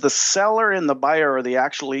because the seller and the buyer are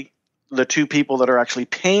the two people that are actually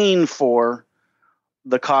paying for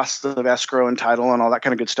the costs of escrow and title and all that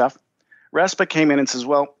kind of good stuff, RESPA came in and says,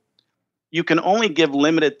 well, you can only give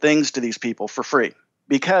limited things to these people for free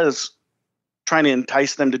because trying to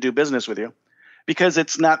entice them to do business with you, because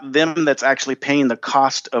it's not them that's actually paying the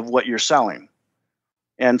cost of what you're selling.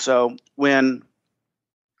 And so when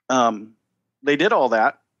they did all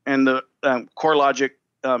that, and the CoreLogic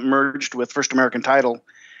merged with First American Title,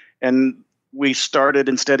 and we started,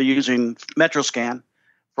 instead of using METROSCAN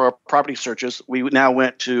for our property searches, we now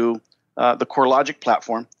went to the CoreLogic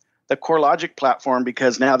platform. The CoreLogic platform,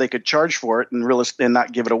 because now they could charge for it and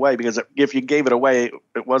not give it away, because if you gave it away,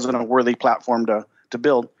 it wasn't a worthy platform to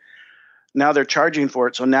build. Now they're charging for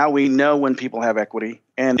it, so now we know when people have equity,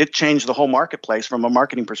 and it changed the whole marketplace from a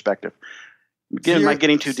marketing perspective. Again, am I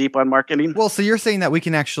getting too deep on marketing? Well, so you're saying that we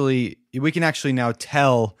can actually now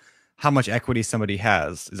tell how much equity somebody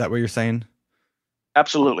has. Is that what you're saying?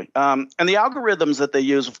 Absolutely. And the algorithms that they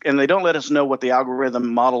use, and they don't let us know what the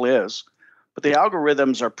algorithm model is, but the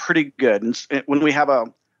algorithms are pretty good. And when we have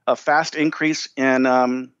a fast increase in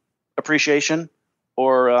appreciation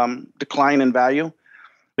or decline in value,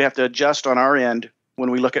 we have to adjust on our end when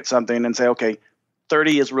we look at something and say, okay,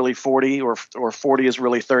 30 is really 40 or 40 is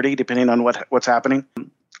really 30, depending on what's happening.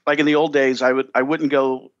 Like in the old days, I wouldn't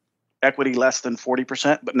go equity less than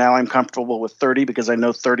 40%, but now I'm comfortable with 30 because I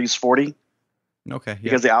know 30 is 40. Okay. Yeah.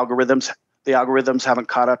 Because the algorithms haven't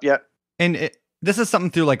caught up yet. And this is something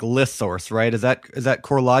through like ListSource, right? Is that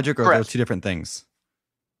CoreLogic, or are those two different things?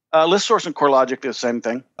 ListSource and CoreLogic are the same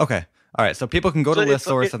thing. Okay. All right. So people can go to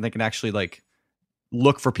ListSource and they can actually like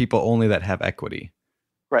look for people only that have equity.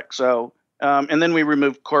 Correct. So, and then we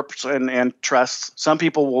remove corps and trusts. Some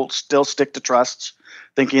people will still stick to trusts,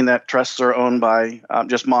 thinking that trusts are owned by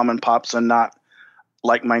just mom and pops and not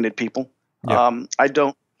like-minded people. Yep. I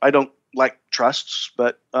don't like trusts,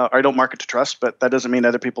 but I don't market to trusts, but that doesn't mean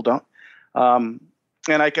other people don't. And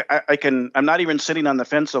I'm not even sitting on the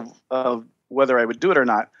fence of whether I would do it or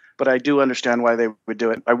not, but I do understand why they would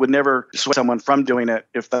do it. I would never sway someone from doing it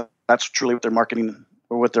if that's truly what their marketing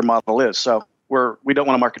or what their model is. So we don't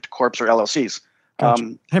want to market to corps or LLCs.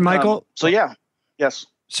 Gotcha. Hey, Michael. Yes.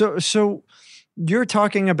 So you're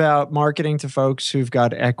talking about marketing to folks who've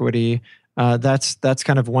got equity. That's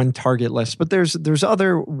kind of one target list, but there's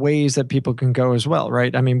other ways that people can go as well,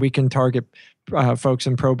 right? I mean, we can target folks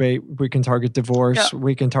in probate, we can target divorce,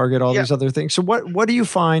 we can target all these other things. So what do you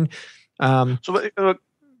find?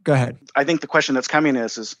 Go ahead. I think the question that's coming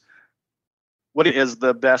is what is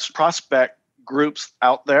the best prospect groups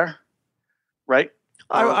out there, right?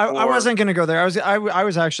 I wasn't going to go there. I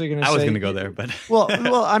was actually going to say. I was going to go there, but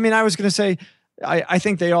well, I mean, I was going to say. I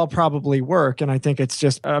think they all probably work, and I think it's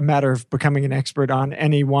just a matter of becoming an expert on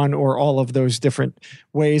any one or all of those different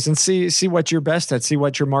ways, and see what you're best at, see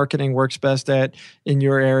what your marketing works best at in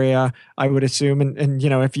your area. I would assume, and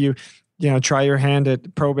if you try your hand at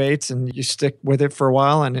probates and you stick with it for a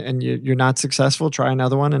while and you're not successful, try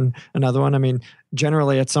another one and another one. I mean,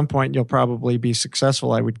 generally at some point you'll probably be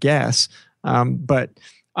successful, I would guess. But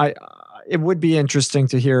it would be interesting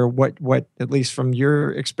to hear what at least from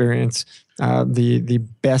your experience, the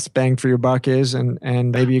best bang for your buck is,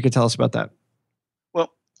 and maybe you could tell us about that.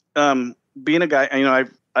 Well, being a guy,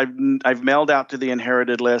 I've mailed out to the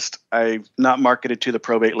inherited list. I've not marketed to the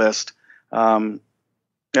probate list.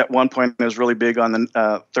 At one point, I was really big on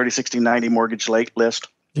the 30, 60, 90 mortgage late list.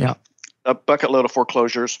 Yeah. A bucket load of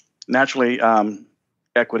foreclosures, naturally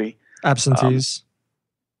equity. Absentees.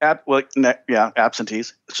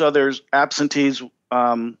 Absentees. So there's absentees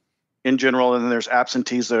in general, and then there's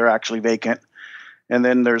absentees that are actually vacant. And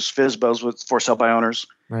then there's FSBOs with for sale by owners.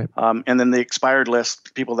 Right. And then the expired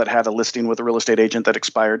list, people that had a listing with a real estate agent that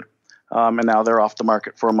expired, and now they're off the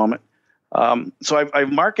market for a moment. So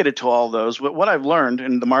I've marketed to all those. But what I've learned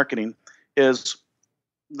in the marketing is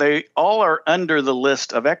they all are under the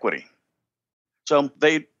list of equity. So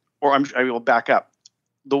I will back up.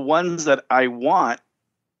 The ones that I want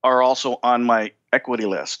are also on my equity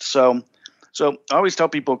list. So I always tell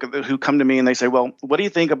people who come to me and they say, well, what do you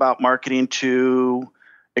think about marketing to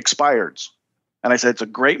expireds? And I said, it's a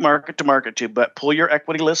great market to, but pull your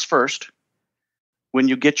equity list first. When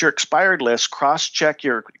you get your expired list, cross-check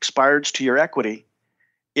your expireds to your equity.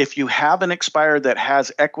 If you have an expired that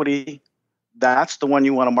has equity, that's the one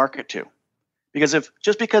you want to market to. Because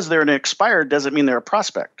just because they're an expired doesn't mean they're a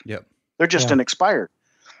prospect. Yep. They're just an expired.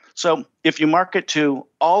 So if you market to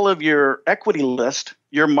all of your equity list,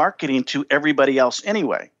 you're marketing to everybody else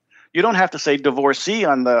anyway. You don't have to say divorcee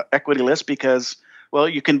on the equity list because, well,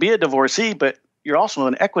 you can be a divorcee, but you're also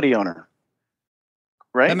an equity owner.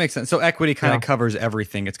 Right. That makes sense. So equity kind of covers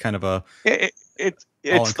everything. It's kind of a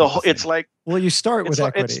it's like, well, you start with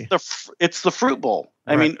equity. It's the fruit bowl.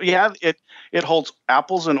 Right. I mean, yeah, it holds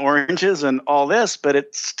apples and oranges and all this, but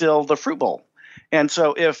it's still the fruit bowl. And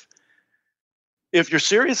so if you're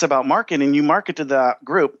serious about marketing, you market to that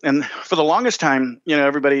group. And for the longest time,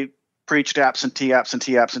 everybody preached absentee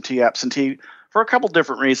for a couple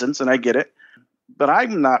different reasons, and I get it. But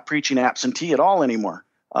I'm not preaching absentee at all anymore.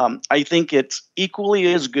 I think it's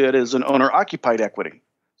equally as good as an owner-occupied equity.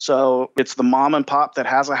 So it's the mom and pop that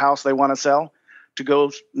has a house they want to sell to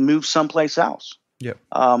go move someplace else. Yep.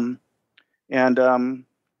 For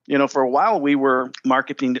a while we were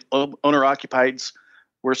marketing owner-occupieds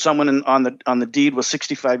where someone on the deed was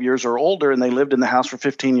 65 years or older and they lived in the house for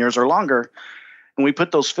 15 years or longer. And we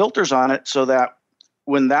put those filters on it so that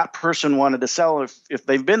when that person wanted to sell, if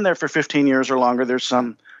they've been there for 15 years or longer, there's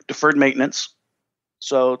some deferred maintenance.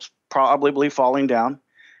 So it's probably falling down.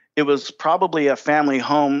 It was probably a family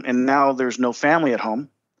home, and now there's no family at home.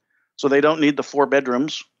 So they don't need the 4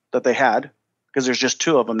 bedrooms that they had because there's just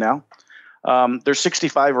 2 of them now. They're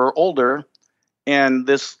 65 or older, and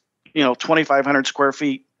this 2,500 square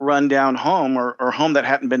feet rundown home or home that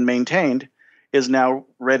hadn't been maintained is now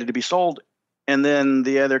ready to be sold. And then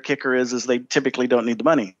the other kicker is they typically don't need the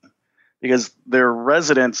money because their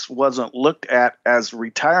residence wasn't looked at as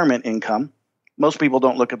retirement income. Most people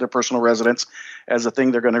don't look at their personal residence as a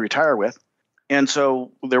thing they're going to retire with. And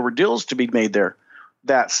so there were deals to be made there.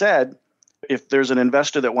 That said, if there's an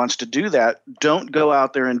investor that wants to do that, don't go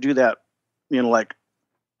out there and do that, like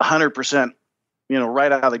 100%,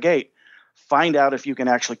 right out of the gate. Find out if you can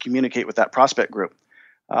actually communicate with that prospect group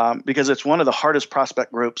because it's one of the hardest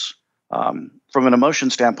prospect groups from an emotion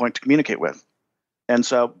standpoint to communicate with. And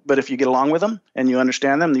so, but if you get along with them and you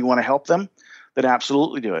understand them and you want to help them, then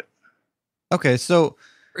absolutely do it. Okay, so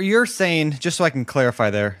you're saying, just so I can clarify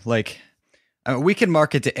there, we can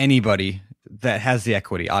market to anybody that has the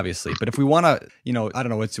equity, obviously. But if we want to, I don't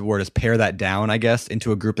know what's the word is, pare that down, I guess,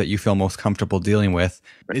 into a group that you feel most comfortable dealing with,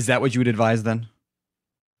 is that what you would advise then?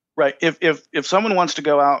 Right. If someone wants to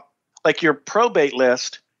go out, like your probate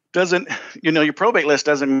list doesn't, your probate list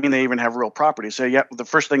doesn't mean they even have real property. So the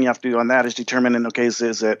first thing you have to do on that is determine,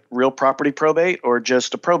 is it real property probate or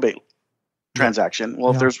just a probate transaction?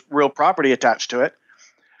 Well, if there's real property attached to it,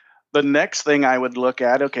 the next thing I would look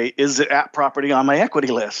at, is it at property on my equity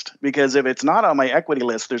list? Because if it's not on my equity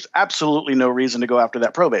list, there's absolutely no reason to go after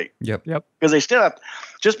that probate. Yep. Because they still have,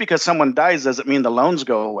 just because someone dies doesn't mean the loans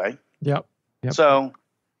go away. Yep. So,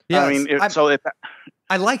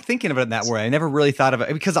 I like thinking of it in that way. I never really thought of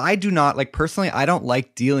it because I do not personally, I don't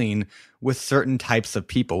like dealing with certain types of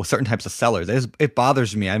people, with certain types of sellers. It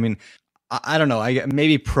bothers me. I mean, I don't know.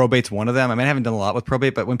 Maybe probate's one of them. I haven't done a lot with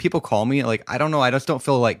probate, but when people call me, I don't know. I just don't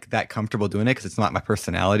feel that comfortable doing it because it's not my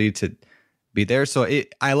personality to be there. So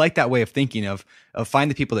I like that way of thinking of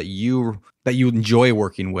find the people that you enjoy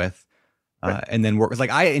working with, and then work. Like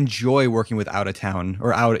I enjoy working with out of town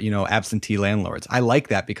or absentee landlords. I like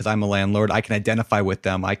that because I'm a landlord. I can identify with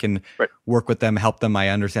them. I can work with them, help them. I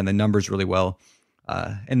understand the numbers really well.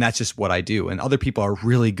 And that's just what I do. And other people are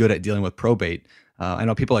really good at dealing with probate. I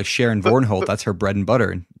know people like Sharon Vornholt, that's her bread and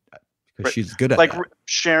butter. Because she's good at like that.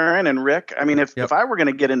 Sharon and Rick. I mean, if I were going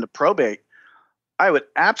to get into probate, I would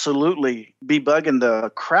absolutely be bugging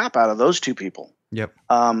the crap out of those two people. Yep.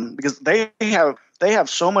 Because they have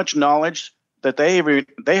so much knowledge that they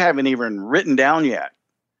haven't even written down yet.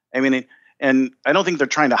 I mean, and I don't think they're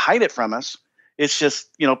trying to hide it from us. It's just,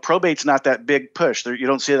 probate's not that big push. You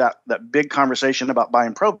don't see that big conversation about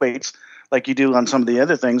buying probates like you do on some of the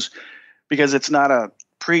other things, because it's not a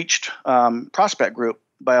preached prospect group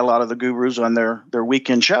by a lot of the gurus on their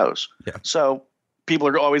weekend shows. Yeah. So people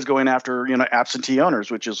are always going after, absentee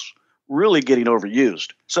owners, which is really getting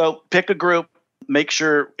overused. So pick a group. Make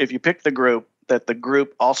sure if you pick the group that the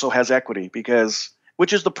group also has equity,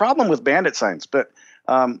 which is the problem with bandit signs. But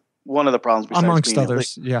one of the problems besides amongst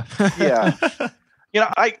others. Yeah. Yeah.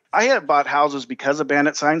 I have bought houses because of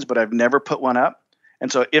bandit signs, but I've never put one up.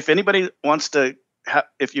 And so if anybody wants to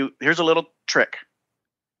here's a little trick.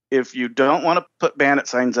 If you don't want to put bandit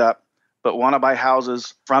signs up, but want to buy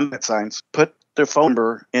houses from bandit signs, put their phone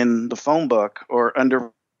number in the phone book or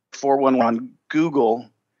under 411 Google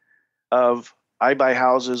of I buy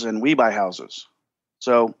houses and we buy houses.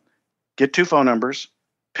 So get 2 phone numbers,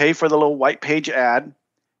 pay for the little white page ad,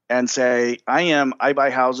 and say, I buy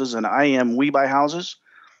houses and I am we buy houses.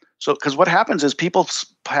 So, because what happens is people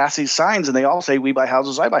pass these signs and they all say we buy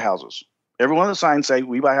houses, I buy houses. Every one of the signs say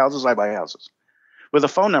we buy houses, I buy houses. With a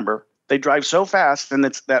phone number, they drive so fast and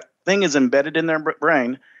that thing is embedded in their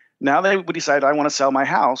brain. Now they would decide, I want to sell my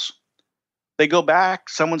house. They go back,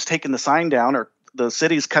 someone's taken the sign down, or the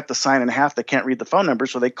city's cut the sign in half. They can't read the phone number,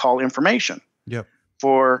 so they call information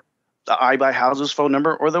for the I buy houses phone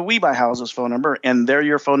number or the we buy houses phone number, and there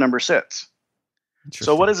your phone number sits.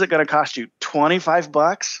 So what is it going to cost you?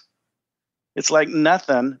 $25? It's like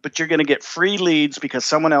nothing, but you're going to get free leads because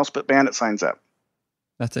someone else put bandit signs up.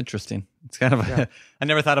 That's interesting. It's kind of I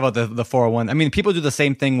never thought about the 401. I mean, people do the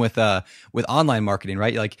same thing with online marketing,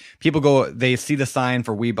 right? Like people they see the sign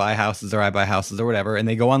for we buy houses or I buy houses or whatever, and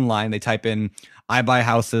they go online, they type in I buy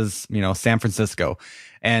houses, San Francisco,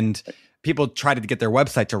 and people try to get their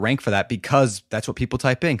website to rank for that because that's what people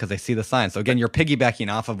type in because they see the sign. So again, you're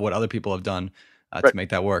piggybacking off of what other people have done to make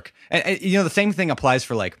that work. And the same thing applies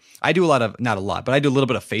for I do not a lot, but I do a little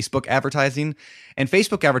bit of Facebook advertising. And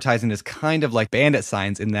Facebook advertising is kind of like bandit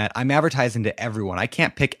signs in that I'm advertising to everyone. I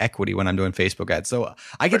can't pick equity when I'm doing Facebook ads. So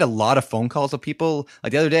I get a lot of phone calls of people.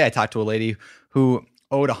 Like the other day, I talked to a lady who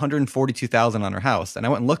owed $142,000 on her house. And I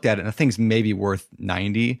went and looked at it and the thing's maybe worth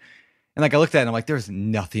 90. And I looked at it and I'm like, there's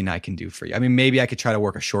nothing I can do for you. I mean, maybe I could try to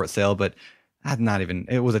work a short sale, but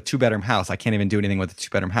it was a 2-bedroom house. I can't even do anything with a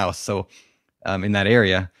 2-bedroom house. So in that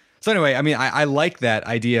area. So anyway, I mean, I like that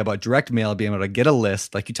idea about direct mail, being able to get a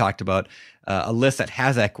list, like you talked about, a list that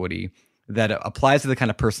has equity, that applies to the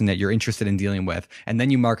kind of person that you're interested in dealing with, and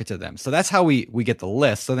then you market to them. So that's how we get the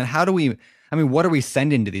list. So then what are we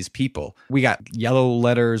sending to these people? We got yellow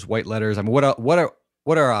letters, white letters. I mean, what are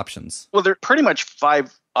our options? Well, there are pretty much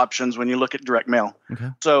 5 options when you look at direct mail. Okay.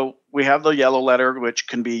 So we have the yellow letter, which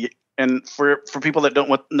can be, and for people that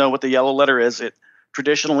don't know what the yellow letter is, it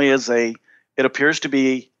traditionally is it appears to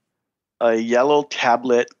be a yellow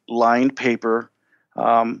tablet lined paper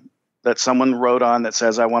that someone wrote on that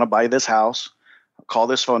says, I want to buy this house, call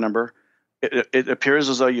this phone number. It appears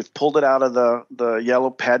as though you've pulled it out of the yellow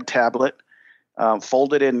pad tablet,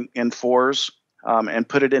 folded in 4s, and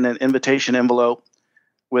put it in an invitation envelope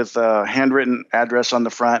with a handwritten address on the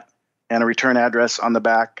front and a return address on the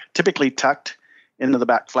back, typically tucked into the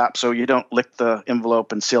back flap so you don't lick the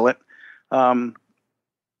envelope and seal it.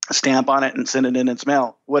 Stamp on it and send it in its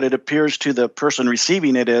mail. What it appears to the person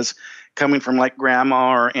receiving it is coming from like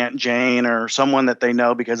grandma or Aunt Jane or someone that they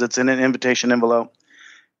know because it's in an invitation envelope.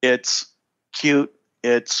 It's cute,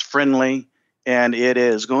 it's friendly, and it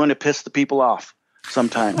is going to piss the people off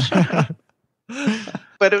sometimes.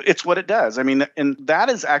 But it's what it does. I mean, and that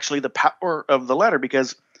is actually the power of the letter,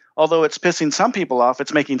 because although it's pissing some people off,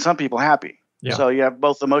 it's making some people happy. Yeah. So you have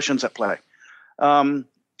both emotions at play. And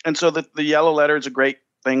so the yellow letter is a great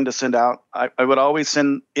thing to send out. I would always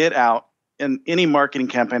send it out in any marketing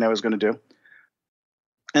campaign I was going to do.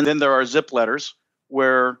 And then there are zip letters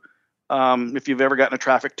where if you've ever gotten a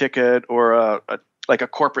traffic ticket or like a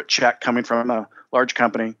corporate check coming from a large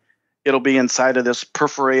company, it'll be inside of this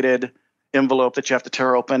perforated envelope that you have to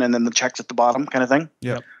tear open, and then the check's at the bottom, kind of thing.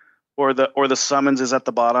 Yeah. Or the summons is at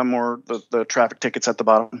the bottom, or the traffic ticket's at the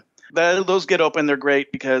bottom. Those get open. They're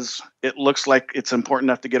great because it looks like it's important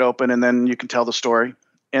enough to get open, and then you can tell the story.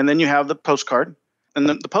 And then you have the postcard, and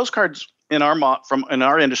the postcards in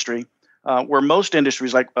our industry, where most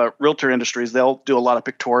industries like realtor industries, they'll do a lot of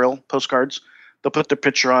pictorial postcards. They'll put their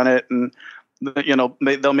picture on it, and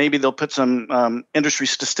they'll put some industry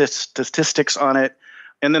statistics on it,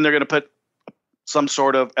 and then they're going to put some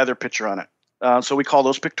sort of other picture on it. So we call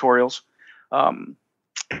those pictorials.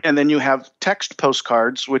 And then you have text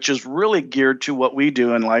postcards, which is really geared to what we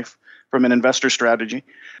do in life from an investor strategy,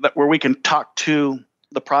 where we can talk to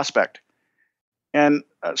the prospect. And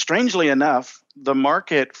strangely enough, the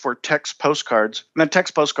market for text postcards, and a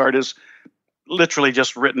text postcard is literally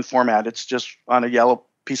just written format. It's just on a yellow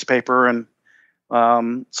piece of paper,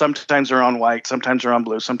 and sometimes they're on white, sometimes they're on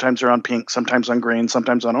blue, sometimes they're on pink, sometimes on green,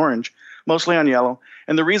 sometimes on orange, mostly on yellow.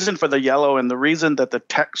 And the reason for the yellow and the reason that the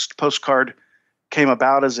text postcard came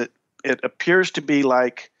about is it appears to be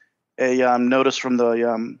like a notice from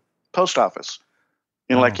the post office.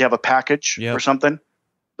 Like you have a package or something.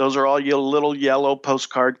 Those are all your little yellow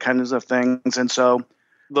postcard kinds of things. And so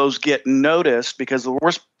those get noticed because the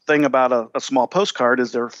worst thing about a small postcard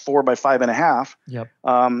is they're 4 by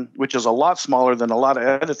 5.5, which is a lot smaller than a lot of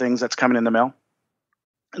other things that's coming in the mail.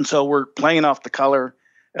 And so we're playing off the color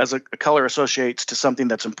as a color associates to something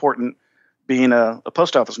that's important, being a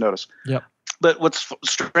post office notice. Yep. But what's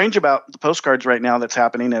strange about the postcards right now that's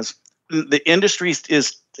happening is the industry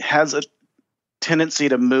has a tendency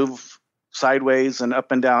to move sideways and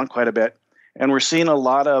up and down quite a bit. And we're seeing a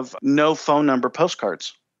lot of no phone number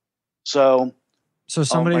postcards. So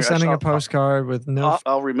somebody sending a postcard with no...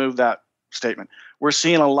 I'll remove that statement. We're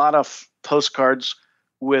seeing a lot of postcards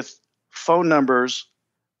with phone numbers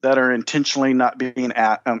that are intentionally not being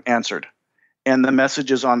answered. And the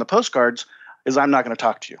messages on the postcards is, I'm not going to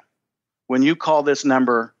talk to you. When you call this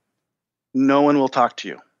number, no one will talk to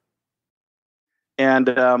you. And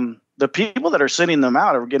the people that are sending them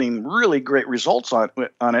out are getting really great results on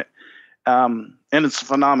it. And it's a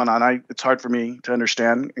phenomenon. It's hard for me to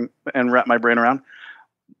understand and wrap my brain around.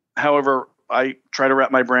 However, I try to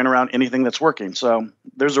wrap my brain around anything that's working. So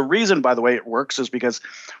there's a reason, by the way, it works is because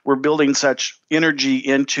we're building such energy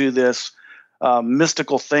into this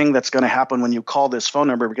mystical thing that's going to happen when you call this phone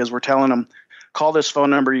number, because we're telling them, call this phone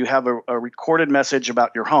number. You have a recorded message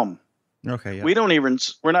about your home. Okay. Yeah.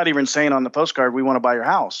 We're not even saying on the postcard, we want to buy your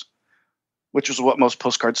house, which is what most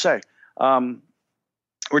postcards say.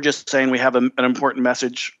 We're just saying we have an important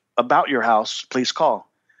message about your house. Please call.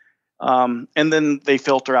 And then they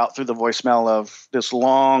filter out through the voicemail of this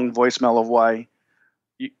long voicemail of why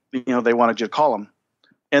they wanted you to call them.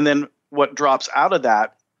 And then what drops out of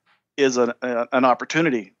that is an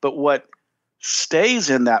opportunity. But what stays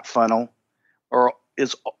in that funnel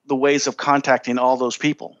is the ways of contacting all those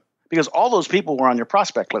people, because all those people were on your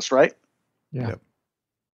prospect list, right? Yeah. Yep.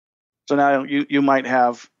 So now you might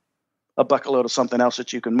have a bucket load of something else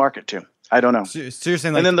that you can market to. I don't know. So you're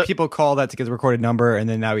saying like people call that to get the recorded number, and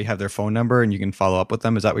then now we have their phone number, and you can follow up with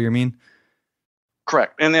them. Is that what you mean?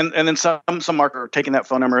 Correct. And then some marketer are taking that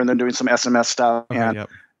phone number and then doing some SMS stuff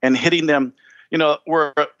and hitting them.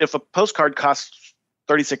 Where if a postcard costs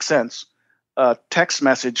 36 cents, a text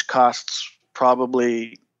message costs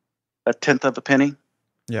probably a tenth of a penny,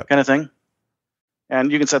 kind of thing.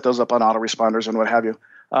 And you can set those up on autoresponders and what have you.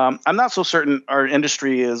 I'm not so certain our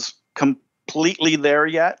industry is completely there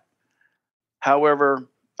yet. However,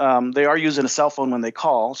 they are using a cell phone when they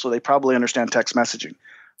call, so they probably understand text messaging.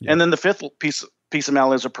 Yeah. And then the fifth piece of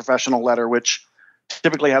mail is a professional letter, which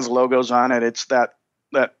typically has logos on it. It's that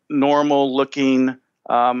normal looking,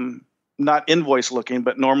 not invoice looking,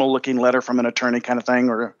 but normal looking letter from an attorney kind of thing,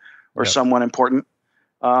 or someone important.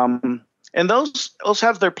 And those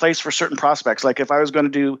have their place for certain prospects. Like if I was going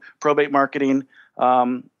to do probate marketing,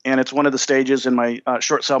 and it's one of the stages in my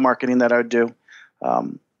short sale marketing that I would do.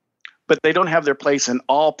 But they don't have their place in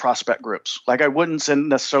all prospect groups. Like I wouldn't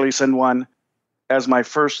necessarily send one as my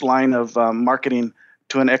first line of marketing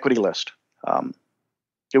to an equity list.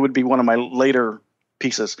 It would be one of my later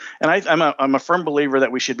pieces. And I'm a firm believer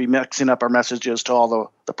that we should be mixing up our messages to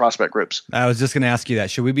all the prospect groups. I was just going to ask you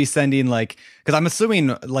that. Should we be sending because I'm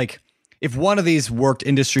assuming if one of these worked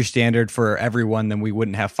industry standard for everyone, then we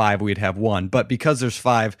wouldn't have 5, we'd have 1. But because there's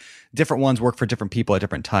 5, different ones work for different people at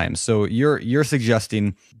different times. So you're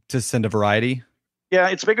suggesting to send a variety? Yeah,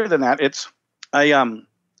 it's bigger than that.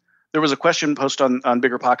 There was a question post on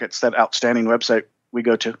BiggerPockets, that outstanding website we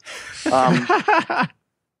go to.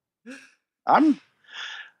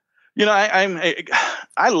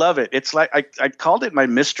 I love it. It's like I called it my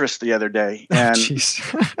mistress the other day, and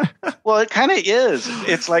well, it kind of is.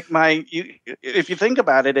 It's like if you think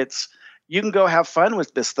about it, you can go have fun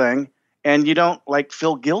with this thing and you don't like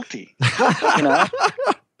feel guilty, you know?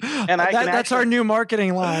 And that's our new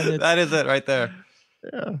marketing line. That is it right there.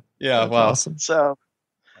 Yeah. Wow. Awesome. So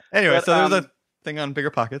anyway, but, so there was a thing on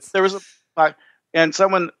BiggerPockets. There was and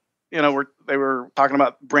someone, you know, they were talking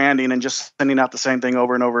about branding and just sending out the same thing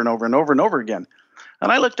over and over and over and over and over again. And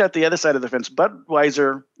I looked at the other side of the fence.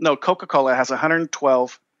 Coca-Cola has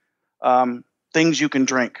 112 things you can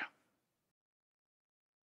drink.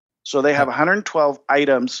 So they have 112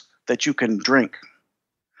 items that you can drink.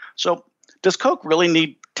 So does Coke really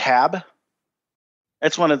need Tab?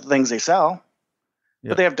 It's one of the things they sell.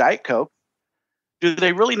 Yep. But they have Diet Coke. Do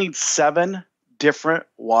they really need 7 different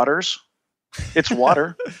waters? It's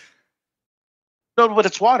water. No, but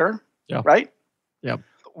it's water, right? Yep.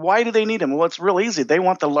 Why do they need them? Well, it's real easy. They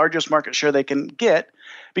want the largest market share they can get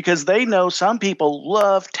because they know some people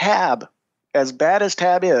love Tab. As bad as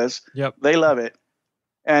Tab is, they love it.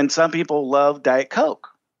 And some people love Diet Coke.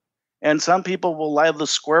 And some people will like the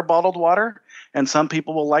square bottled water. And some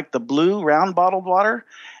people will like the blue round bottled water.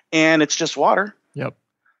 And it's just water. Yep.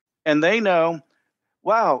 And they know,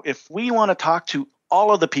 wow, if we want to talk to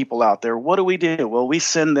all of the people out there, what do? Well, we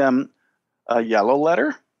send them a yellow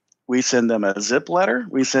letter. We send them a zip letter.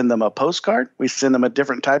 We send them a postcard. We send them a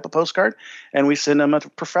different type of postcard. And we send them a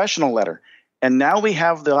professional letter. And now we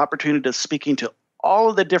have the opportunity to speaking to all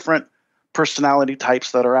of the different personality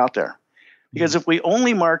types that are out there. Because if we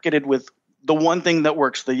only marketed with the one thing that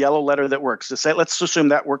works, the yellow letter that works, let's assume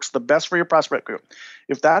that works the best for your prospect group.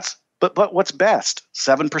 If that's, but what's best?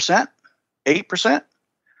 7%? 8%?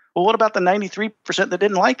 Well, what about the 93% that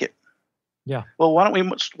didn't like it? Yeah. Well, why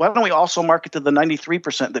don't we also market to the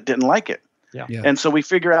 93% that didn't like it? Yeah. And so we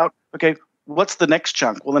figure out, okay, what's the next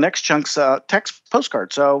chunk? Well, the next chunk's text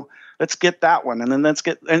postcard. So let's get that one. And then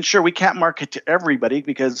and sure, we can't market to everybody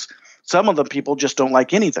because some of the people just don't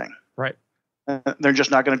like anything. Right. They're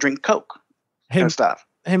just not going to drink Coke and stuff.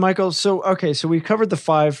 Hey, Michael. So we covered the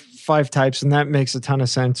five types, and that makes a ton of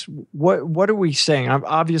sense. What are we saying?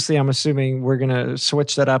 Obviously, I'm assuming we're going to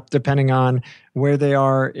switch that up depending on where they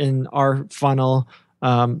are in our funnel.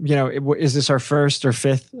 Is this our first or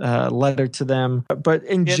fifth letter to them? But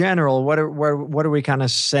in general, what are we kind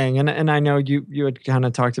of saying? And I know you had kind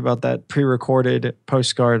of talked about that pre-recorded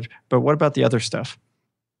postcard, but what about the other stuff?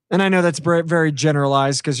 And I know that's very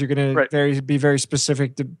generalized because you're going to be very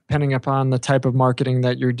specific depending upon the type of marketing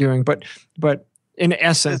that you're doing. But in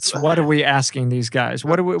essence, what are we asking these guys?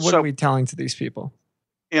 What are we telling to these people?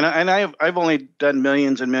 And I've only done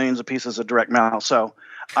millions and millions of pieces of direct mail, so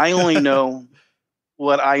I only know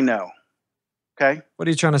what I know. Okay. What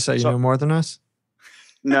are you trying to say? You know more than us?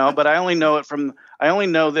 No, but I only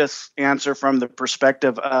know this answer from the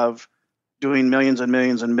perspective of doing millions and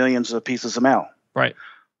millions and millions of pieces of mail. Right.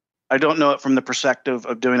 I don't know it from the perspective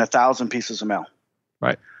of doing 1,000 pieces of mail.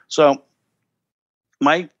 Right. So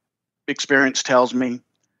my experience tells me,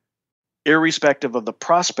 irrespective of the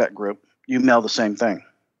prospect group, you mail the same thing,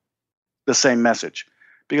 the same message.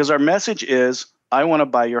 Because our message is, I want to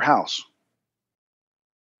buy your house.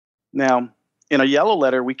 Now, in a yellow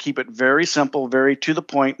letter, we keep it very simple, very to the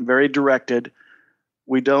point, very directed.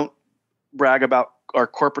 We don't brag about our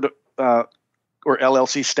corporate or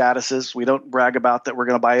LLC statuses. We don't brag about that we're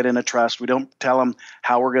going to buy it in a trust. We don't tell them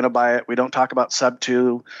how we're going to buy it. We don't talk about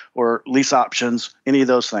sub-2 or lease options, any of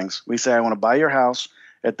those things. We say, I want to buy your house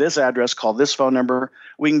at this address, call this phone number.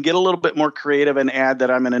 We can get a little bit more creative and add that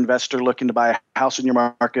I'm an investor looking to buy a house in your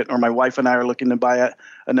market, or my wife and I are looking to buy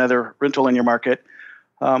another rental in your market.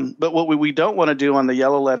 But what we don't want to do on the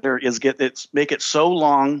yellow letter is make it so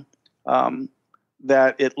long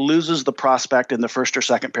that it loses the prospect in the first or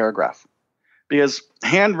second paragraph. Because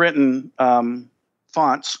handwritten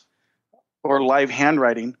fonts or live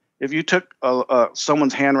handwriting, if you took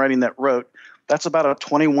someone's handwriting that wrote, that's about a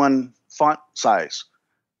 21 font size.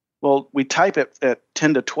 Well, we type it at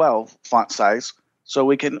 10 to 12 font size, so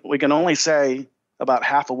we can only say about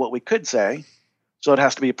half of what we could say, so it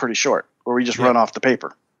has to be pretty short, or we just run off the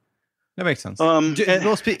paper. That makes sense.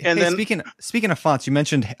 Speaking of fonts, you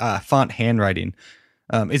mentioned font handwriting.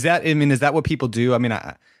 Is that what people do? I mean,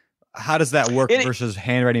 how does that work versus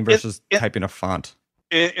handwriting versus typing a font?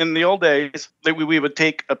 In the old days, we would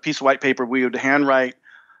take a piece of white paper, we would handwrite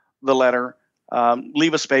the letter,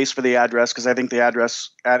 leave a space for the address, because I think the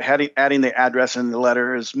address, adding the address in the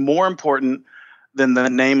letter is more important than the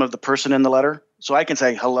name of the person in the letter. So I can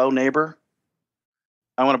say, hello, neighbor.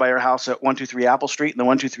 I want to buy your house at 123 Apple Street, and the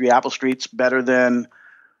 123 Apple Street's better than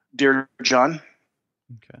Dear John.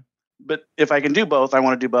 Okay. But if I can do both, I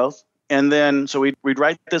want to do both. And then, so we'd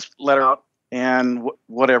write this letter out and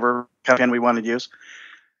whatever pen we want to use.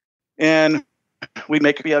 And we'd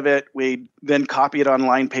make a copy of it. We'd then copy it on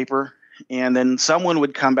line paper. And then someone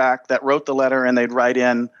would come back that wrote the letter, and they'd write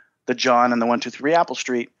in the John and the 123 Apple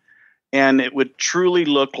Street. And it would truly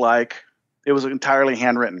look like it was entirely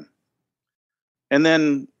handwritten. And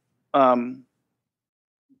then I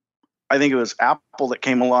think it was Apple that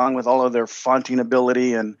came along with all of their fonting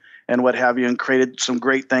ability and what have you, and created some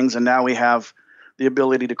great things. And now we have the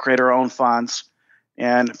ability to create our own fonts.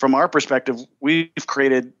 And from our perspective, we've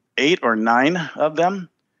created 8 or 9 of them.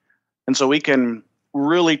 And so we can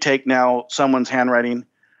really take now someone's handwriting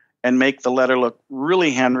and make the letter look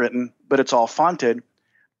really handwritten, but it's all fonted.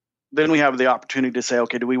 Then we have the opportunity to say,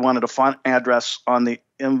 okay, do we want a font address on the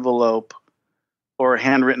envelope or a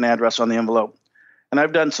handwritten address on the envelope? And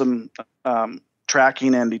I've done some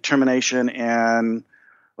tracking and determination, and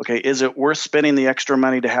okay, is it worth spending the extra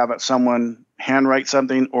money to have someone handwrite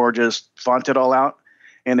something or just font it all out?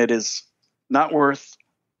 And it is not worth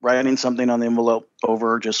writing something on the envelope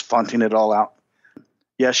over just fonting it all out.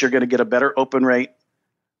 Yes, you're going to get a better open rate,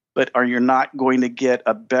 but you're not going to get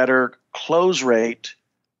a better close rate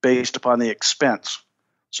based upon the expense.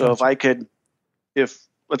 So if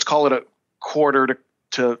let's call it a quarter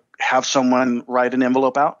to have someone write an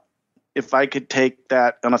envelope out, if I could take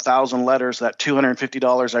that on 1,000 letters, that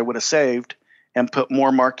 $250 I would have saved, and put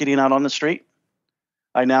more marketing out on the street,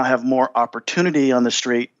 I now have more opportunity on the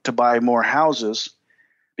street to buy more houses.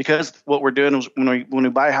 Because what we're doing is when we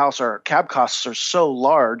buy a house, our cab costs are so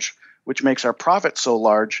large, which makes our profit so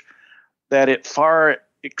large, that it far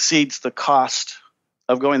exceeds the cost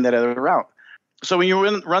of going that other route. So when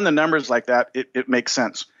you run the numbers like that, it makes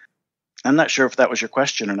sense. I'm not sure if that was your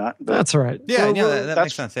question or not. But that's all right. Yeah, that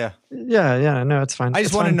makes sense. Yeah. Yeah. No, it's fine. I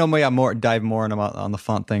just want to know dive more on the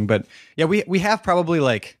font thing. But yeah, we have probably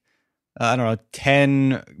like, I don't know,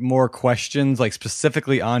 10 more questions, like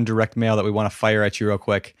specifically on direct mail that we want to fire at you real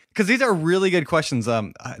quick. Because these are really good questions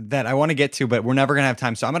that I want to get to, but we're never going to have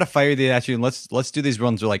time. So I'm going to fire these at you, and let's do these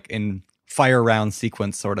ones like in fire round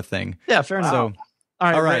sequence sort of thing. Yeah, fair enough. So,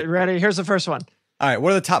 all right. Ready? Here's the first one. All right.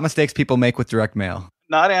 What are the top mistakes people make with direct mail?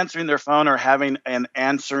 Not answering their phone or having an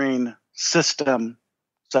answering system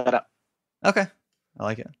set up. Okay. I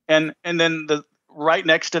like it. And then the right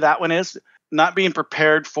next to that one is not being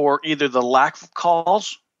prepared for either the lack of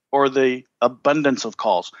calls or the abundance of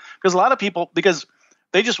calls. Because a lot of people, because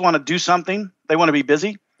they just want to do something, they want to be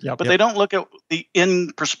busy, but they don't look at the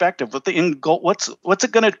end perspective, what the end goal, what's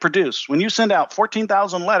it going to produce? When you send out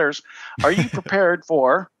 14,000 letters, are you prepared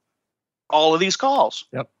for all of these calls?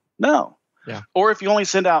 Yep. No. Yeah. Or if you only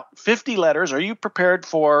send out 50 letters, are you prepared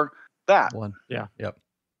for that? One. Yeah. Yep.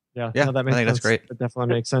 Yeah. Yeah. No, that makes I think sense. that's great. It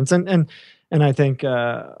definitely makes sense. And I think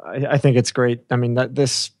I think it's great. I mean,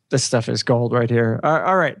 this stuff is gold right here.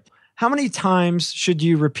 All right. How many times should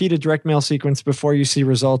you repeat a direct mail sequence before you see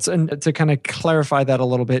results? And to kind of clarify that a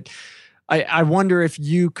little bit, I wonder if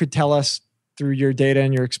you could tell us through your data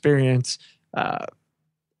and your experience,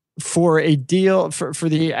 for a deal, for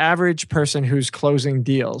the average person who's closing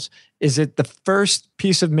deals, is it the first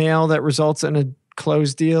piece of mail that results in a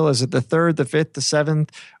closed deal? Is it the third, the fifth, the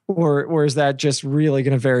seventh, or is that just really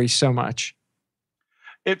going to vary so much?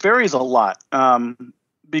 It varies a lot.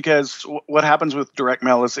 Because what happens with direct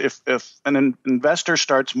mail is if an investor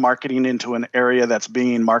starts marketing into an area that's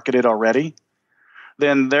being marketed already,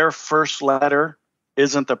 then their first letter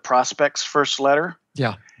isn't the prospect's first letter.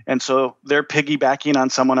 Yeah. And so they're piggybacking on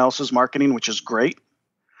someone else's marketing, which is great.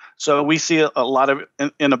 So we see a lot of,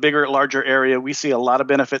 in a bigger, larger area, we see a lot of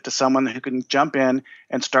benefit to someone who can jump in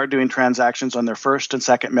and start doing transactions on their first and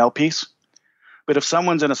second mail piece. But if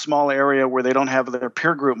someone's in a small area where they don't have their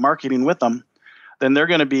peer group marketing with them, then they're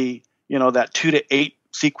going to be, that 2 to 8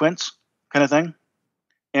 sequence kind of thing.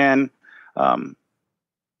 And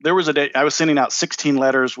there was a day I was sending out 16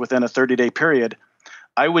 letters within a 30-day period.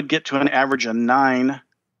 I would get to an average of 9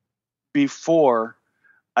 before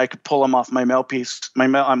I could pull them off my mail piece, my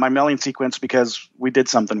mailing sequence, because we did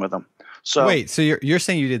something with them. So wait, so you're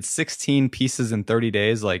saying you did 16 pieces in 30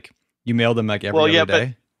 days? Like you mailed them like every other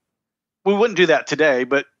day? We wouldn't do that today,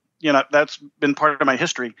 but that's been part of my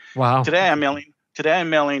history. Wow. Today I'm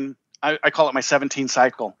mailing, I call it my 17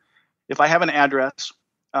 cycle. If I have an address,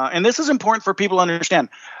 and this is important for people to understand,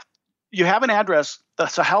 you have an address,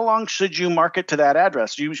 so how long should you market to that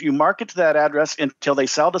address? You market to that address until they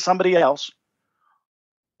sell to somebody else,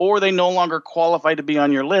 or they no longer qualify to be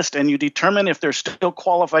on your list, and you determine if they're still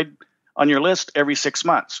qualified on your list every 6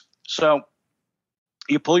 months. So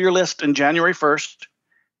you pull your list in January 1st,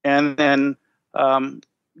 and then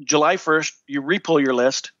July 1st, you re-pull your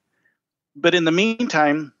list. But in the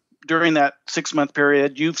meantime, during that 6-month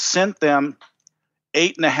period, you've sent them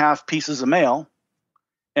 8.5 pieces of mail,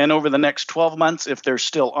 And over the next 12 months, if they're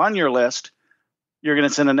still on your list, you're going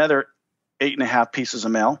to send another 8.5 pieces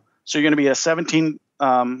of mail. So you're going to be a 17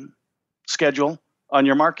 schedule on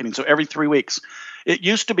your marketing. So every 3 weeks. It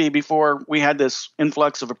used to be, before we had this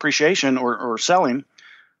influx of appreciation or selling,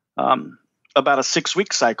 about a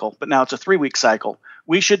 6-week cycle, but now it's a 3-week cycle.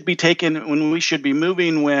 We should be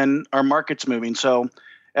moving when our market's moving. So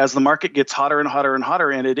as the market gets hotter and hotter and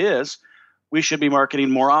hotter, and it is, we should be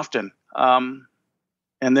marketing more often. And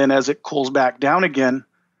then as it cools back down again,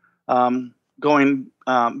 going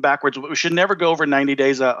backwards, we should never go over 90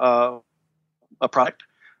 days a product.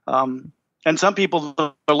 And some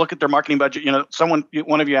people look at their marketing budget.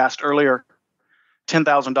 One of you asked earlier,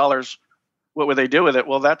 $10,000. What would they do with it?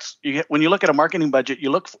 Well, when you look at a marketing budget,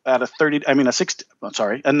 you look at a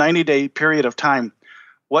 90-day period of time.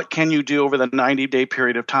 What can you do over the 90-day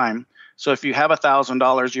period of time? So if you have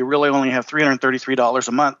 $1,000, you really only have $333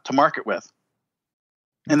 a month to market with.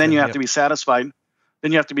 And then you have to be satisfied.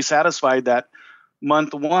 Then you have to be satisfied that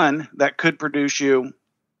month 1, that could produce you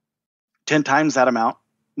 10 times that amount.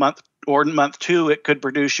 Month 2, it could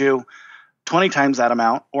produce you 20 times that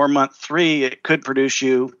amount. Or month 3, it could produce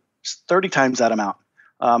you 30 times that amount,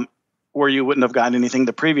 where you wouldn't have gotten anything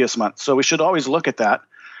the previous month. So we should always look at that,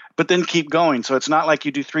 but then keep going. So it's not like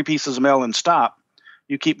you do 3 pieces of mail and stop.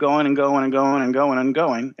 You keep going and going and going and going and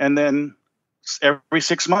going. And then every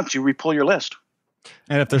 6 months, you repull your list.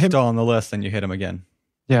 And if they're still on the list, then you hit them again.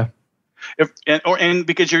 Yeah.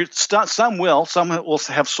 Because some will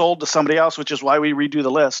have sold to somebody else, which is why we redo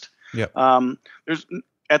the list. Yep. There's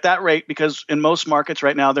at that rate, because in most markets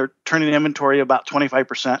right now, they're turning inventory about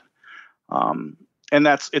 25%. And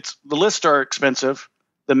the lists are expensive.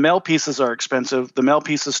 The mail pieces are expensive. The mail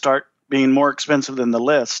pieces start being more expensive than the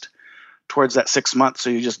list towards that 6 months. So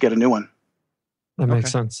you just get a new one. That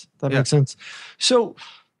makes sense. That makes sense. So,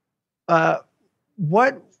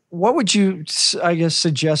 what would you, I guess,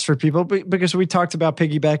 suggest for people? Because we talked about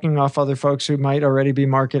piggybacking off other folks who might already be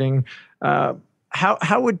marketing.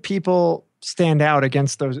 How would people stand out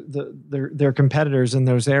against their competitors in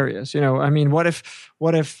those areas?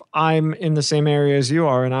 What if I'm in the same area as you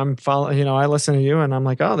are, and I'm following, I listen to you and I'm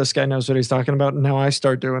like, oh, this guy knows what he's talking about, and now I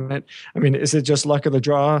start doing it. Is it just luck of the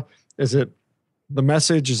draw? Is it the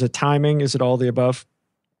message? Is it timing? Is it all the above?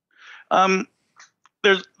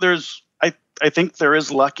 I think there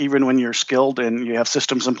is luck even when you're skilled and you have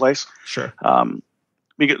systems in place. Sure.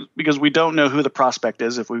 Because we don't know who the prospect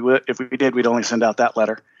is. If we did, we'd only send out that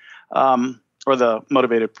letter, or the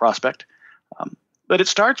motivated prospect. But it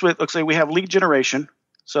starts with, let's say we have lead generation.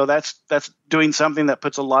 So that's doing something that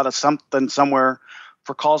puts a lot of something somewhere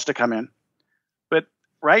for calls to come in. But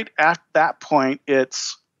right at that point,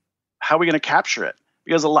 it's how are we going to capture it?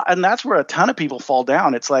 Because and that's where a ton of people fall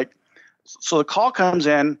down. It's like, so the call comes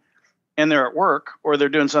in, and they're at work, or they're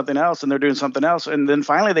doing something else, and they're doing something else. And then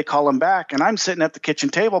finally they call them back, and I'm sitting at the kitchen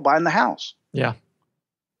table buying the house. Yeah.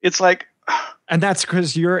 It's like, and that's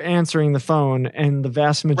because you're answering the phone, and the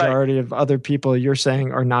vast majority of other people you're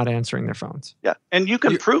saying are not answering their phones. Yeah. And you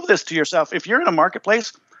can prove this to yourself. If you're in a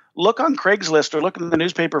marketplace, look on Craigslist or look in the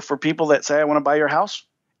newspaper for people that say, I want to buy your house,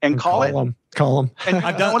 and call them. Call them. And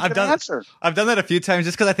I've done that a few times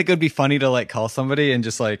just because I think it would be funny to call somebody and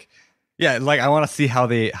just I want to see how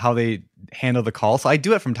they handle the call. So I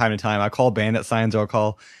do it from time to time. I call bandit signs, or I'll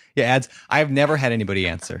call ads. I've never had anybody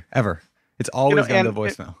answer ever. It's always gone to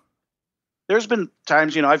voicemail. There's been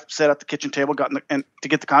times, I've sat at the kitchen table, to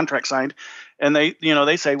get the contract signed, and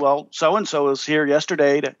they say, well, so and so was here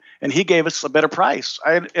yesterday, and he gave us a better price.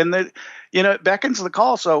 It beckons the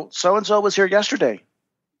call. So and so was here yesterday,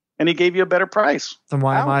 and he gave you a better price. Then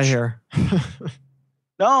why am I here?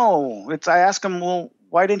 No, I ask them, well,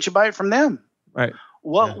 why didn't you buy it from them? Right.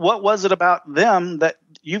 What was it about them that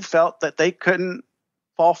you felt that they couldn't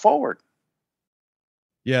fall forward?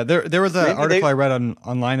 Yeah, there was an article I read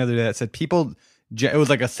online the other day that said it was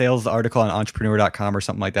like a sales article on entrepreneur.com or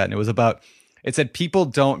something like that. And it said people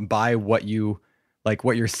don't buy what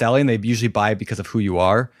you're selling. They usually buy because of who you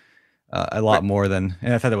are a lot more than,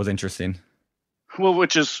 and I thought that was interesting. Well,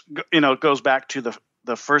 which is, goes back to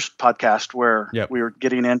the first podcast where we were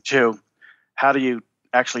getting into how do you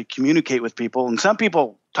actually communicate with people. And some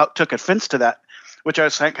people took offense to that, which I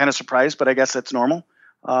was kind of surprised, but I guess that's normal.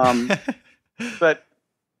 But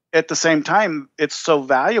at the same time, it's so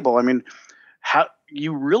valuable. How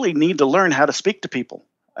you really need to learn how to speak to people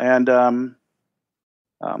and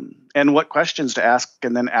what questions to ask,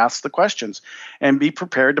 and then ask the questions and be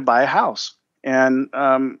prepared to buy a house. And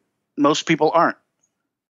most people aren't.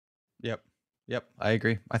 Yep. I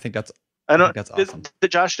agree. I think that's I don't. That's awesome.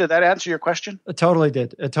 Josh, did that answer your question? It totally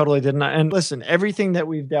did. It totally did. And listen, everything that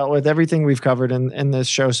we've dealt with, everything we've covered in this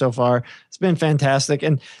show so far, it's been fantastic.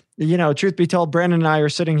 And, truth be told, Brandon and I are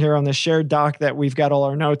sitting here on the shared doc that we've got all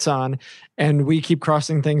our notes on, and we keep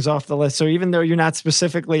crossing things off the list. So even though you're not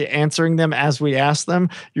specifically answering them as we ask them,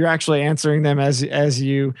 you're actually answering them as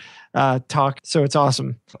you talk. So it's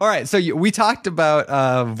awesome. All right. So we talked about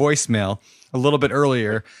voicemail a little bit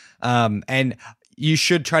earlier, and you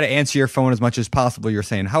should try to answer your phone as much as possible, you're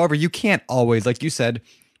saying. However, you can't always, like you said,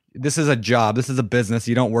 this is a job. This is a business.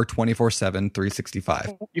 You don't work 24/7,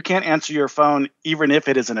 365. You can't answer your phone even if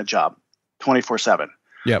it isn't a job 24/7.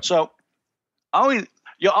 Yep. So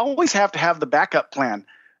you always have to have the backup plan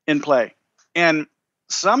in play. And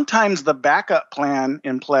sometimes the backup plan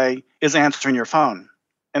in play is answering your phone.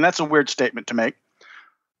 And that's a weird statement to make.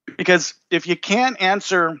 Because if you can't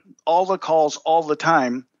answer all the calls all the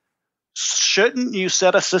time, shouldn't you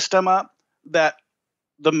set a system up that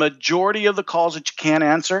the majority of the calls that you can't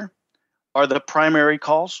answer are the primary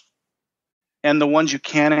calls, and the ones you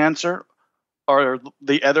can answer are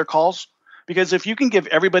the other calls? Because if you can give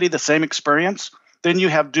everybody the same experience, then you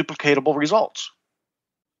have duplicatable results.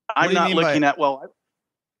 I'm not looking at,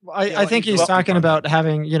 I think he's talking about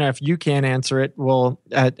having, if you can't answer it, well,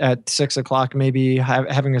 at 6:00, maybe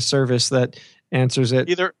having a service that answers it.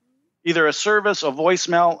 Either a service, a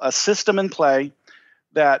voicemail, a system in play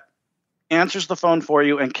that answers the phone for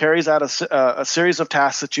you and carries out a series of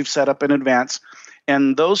tasks that you've set up in advance.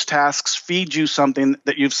 And those tasks feed you something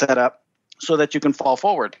that you've set up so that you can fall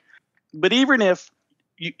forward. But even if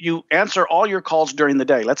you answer all your calls during the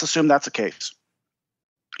day, let's assume that's the case.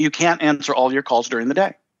 You can't answer all your calls during the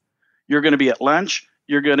day. You're going to be at lunch.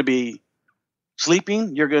 You're going to be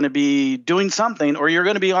sleeping, you're going to be doing something, or you're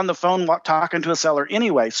going to be on the phone talking to a seller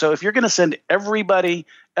anyway. So if you're going to send everybody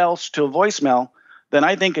else to a voicemail, then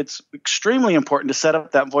I think it's extremely important to set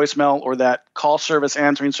up that voicemail or that call service,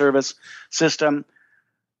 answering service system,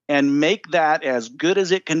 and make that as good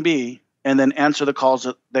as it can be, and then answer the calls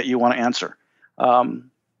that you want to answer.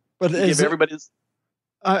 But give everybody's.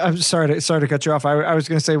 I'm sorry to cut you off. I was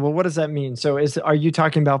going to say, well, what does that mean? So are you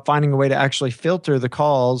talking about finding a way to actually filter the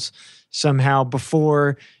calls somehow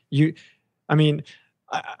before you? I mean,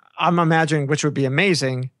 I'm imagining, which would be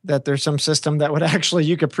amazing, that there's some system that would actually,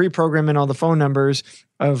 you could pre-program in all the phone numbers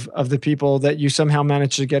of the people that you somehow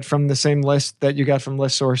managed to get from the same list that you got from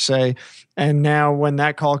ListSource, say. And now when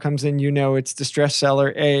that call comes in, it's distressed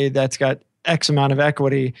seller A that's got X amount of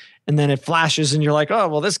equity. And then it flashes and you're like, oh,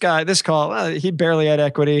 well, this call, he barely had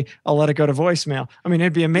equity. I'll let it go to voicemail. I mean,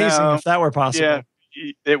 it'd be amazing if that were possible. Yeah,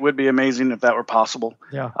 it would be amazing if that were possible.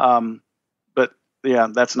 Yeah. But yeah,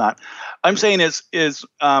 that's not. I'm saying is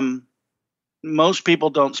most people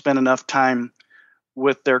don't spend enough time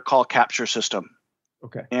with their call capture system.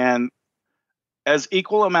 Okay. And as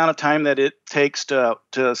equal amount of time that it takes to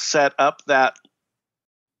set up that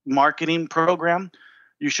marketing program,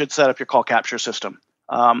 you should set up your call capture system.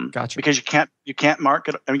 Gotcha. Because you can't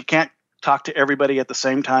market. I mean, you can't talk to everybody at the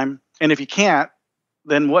same time. And if you can't,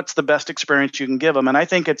 then what's the best experience you can give them? And I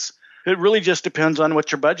think it really just depends on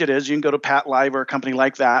what your budget is. You can go to Pat Live or a company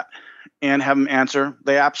like that and have them answer.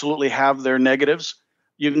 They absolutely have their negatives.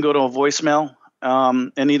 You can go to a voicemail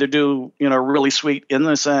and either do really sweet,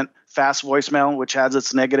 innocent, fast voicemail, which has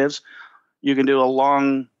its negatives. You can do a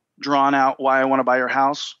long, drawn out "Why I Want to Buy Your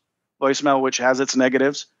House" voicemail, which has its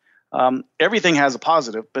negatives. Everything has a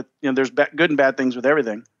positive, but there's good and bad things with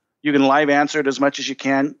everything. You can live answer it as much as you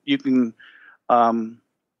can. You can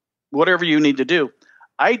whatever you need to do.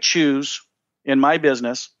 I choose in my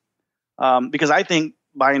business because I think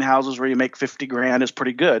buying houses where you make $50,000 is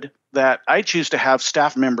pretty good. That I choose to have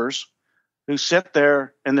staff members who sit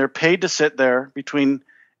there and they're paid to sit there between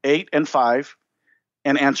 8 and 5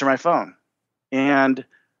 and answer my phone, and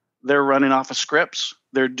they're running off of scripts.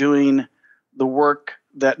 They're doing the work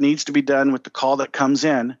that needs to be done with the call that comes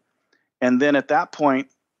in. And then at that point,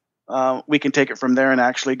 we can take it from there and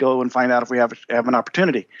actually go and find out if we have an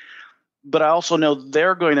opportunity. But I also know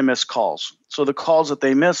they're going to miss calls. So the calls that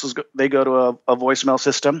they miss, they go to a voicemail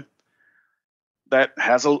system that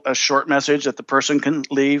has a short message that the person can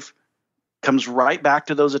leave, comes right back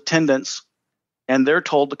to those attendants, and they're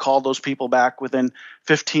told to call those people back within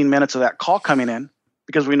 15 minutes of that call coming in,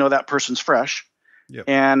 because we know that person's fresh. Yep.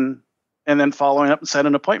 And then following up and set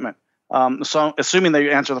an appointment. So assuming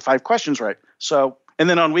they answer the 5 questions right. So, and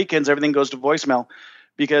then on weekends, everything goes to voicemail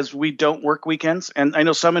because we don't work weekends. And I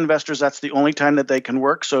know some investors, that's the only time that they can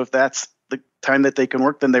work. So if that's the time that they can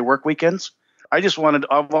work, then they work weekends. I've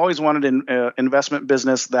always wanted an investment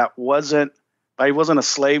business that I wasn't a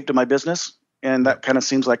slave to my business. And that kind of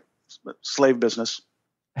seems like slave business.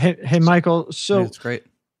 Hey, Michael. So it's great.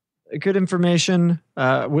 Good information.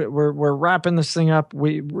 We're wrapping this thing up.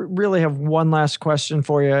 We really have one last question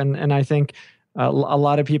for you, and I think a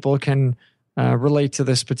lot of people can relate to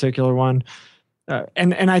this particular one.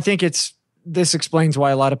 And I think this explains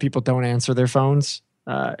why a lot of people don't answer their phones.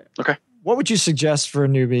 Okay. What would you suggest for a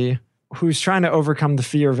newbie who's trying to overcome the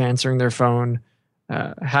fear of answering their phone?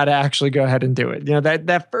 How to actually go ahead and do it?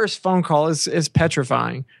 That first phone call is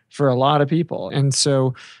petrifying for a lot of people. And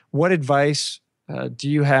so, what advice do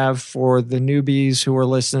you have for the newbies who are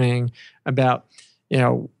listening about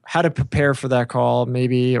how to prepare for that call,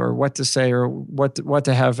 maybe, or what to say, or what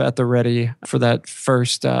to have at the ready for that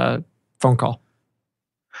first phone call?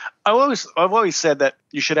 I've always said that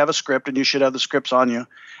you should have a script, and you should have the scripts on you,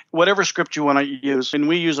 whatever script you want to use. And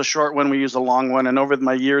we use a short one, we use a long one, and over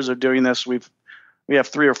my years of doing this, we have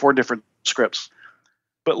 3 or 4 different scripts.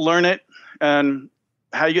 But learn it, and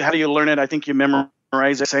how do you learn it? I think you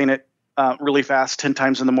memorize it, saying it really fast 10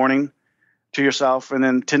 times in the morning to yourself, and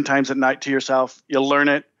then 10 times at night to yourself. You'll learn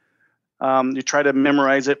it. You try to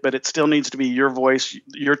memorize it, but it still needs to be your voice,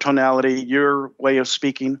 your tonality, your way of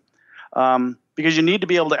speaking. Because you need to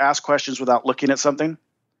be able to ask questions without looking at something.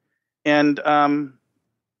 And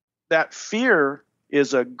that fear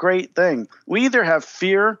is a great thing. We either have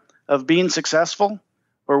fear of being successful,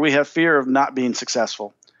 or we have fear of not being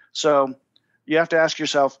successful. So you have to ask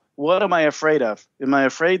yourself, what am I afraid of? Am I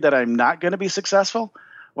afraid that I'm not going to be successful,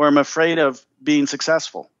 or am I afraid of being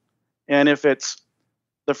successful? And if it's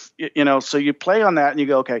so you play on that and you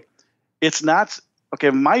go, okay, it's not,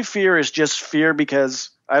 okay, my fear is just fear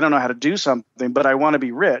because I don't know how to do something, but I want to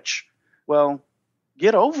be rich. Well,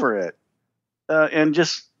 get over it and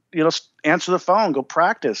just, answer the phone, go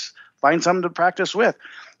practice, find someone to practice with,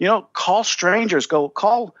 call strangers, go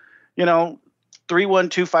call,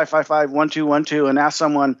 312-555-1212 and ask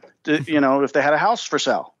someone to, if they had a house for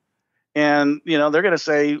sale. And, they're going to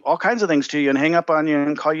say all kinds of things to you and hang up on you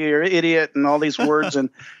and call you your idiot and all these words and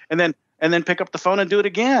then pick up the phone and do it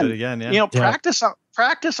again. Yeah.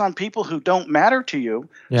 Practice on people who don't matter to you,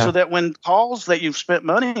 so that when calls that you've spent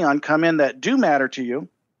money on come in that do matter to you,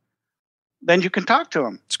 then you can talk to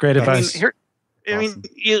them. It's great advice.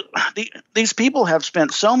 These people have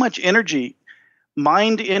spent so much energy,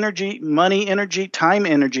 mind energy, money energy, time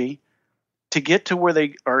energy to get to where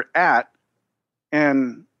they are at.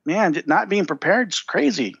 And man, not being prepared is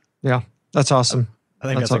crazy. Yeah, that's awesome. I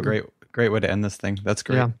think that's a great way to end this thing. That's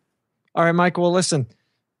great. Yeah. All right, Michael. Well, listen,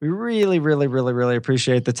 we really, really, really, really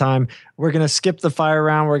appreciate the time. We're going to skip the fire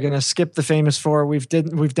round. We're going to skip the famous 4. We've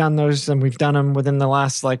done those, and we've done them within the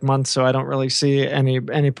last month, so I don't really see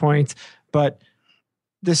any point. But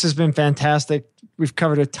this has been fantastic. We've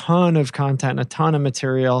covered a ton of content, a ton of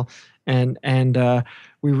material, and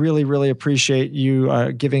we really, really appreciate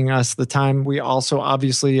you giving us the time. We also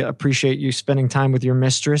obviously appreciate you spending time with your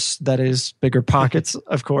mistress, that is BiggerPockets,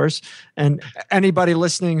 of course. And anybody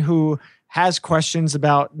listening who has questions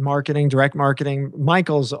about marketing, direct marketing,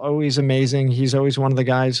 Michael's always amazing. He's always one of the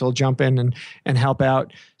guys who'll jump in and help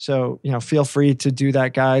out. So, feel free to do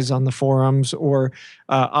that, guys, on the forums, or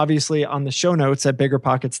obviously on the show notes at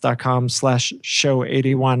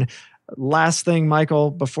biggerpockets.com/show81. Last thing,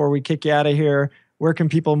 Michael, before we kick you out of here, where can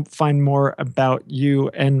people find more about you?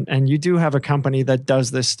 And you do have a company that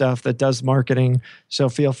does this stuff, that does marketing. So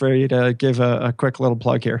feel free to give a quick little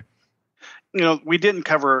plug here. We didn't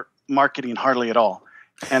cover marketing hardly at all.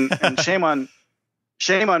 And shame on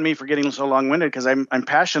me for getting so long-winded, because I'm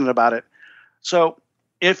passionate about it. So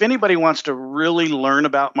if anybody wants to really learn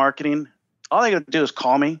about marketing, all they got to do is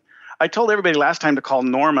call me. I told everybody last time to call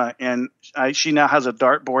Norma, and she now has a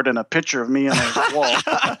dartboard and a picture of me on her wall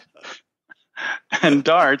and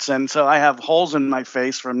darts. And so I have holes in my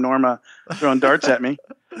face from Norma throwing darts at me.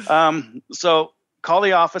 So call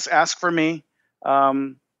the office, ask for me.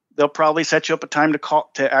 They'll probably set you up a time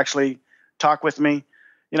to actually talk with me.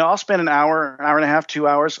 I'll spend an hour and a half, 2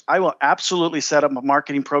 hours. I will absolutely set up a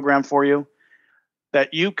marketing program for you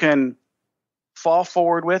that you can fall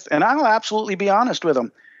forward with. And I'll absolutely be honest with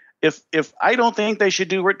them. If I don't think they should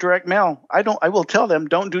do direct mail, I will tell them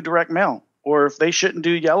don't do direct mail. Or if they shouldn't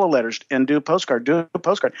do yellow letters and do a postcard, do a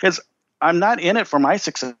postcard. Because I'm not in it for my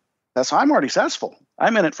success. I'm already successful.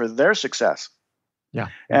 I'm in it for their success. Yeah.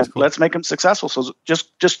 And cool. Let's make them successful. So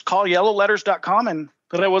just call yellowletters.com, and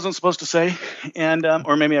that I wasn't supposed to say, and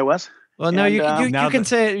or maybe I was. Well, no, you can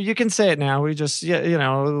say it. You can say it now. We just, we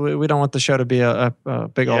don't want the show to be a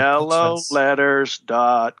big old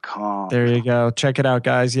yellowletters.com. There you go. Check it out,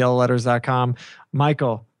 guys. Yellowletters.com.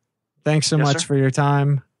 Michael, thanks so much for your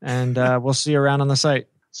time, and we'll see you around on the site.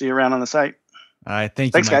 See you around on the site. All right.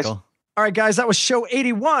 Thanks, Michael. Guys. All right, guys. That was show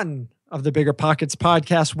 81 of the Bigger Pockets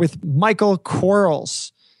podcast with Michael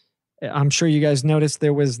Quarles. I'm sure you guys noticed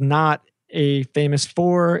there was not a famous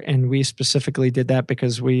four, and we specifically did that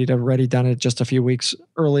because we'd already done it just a few weeks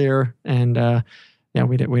earlier, and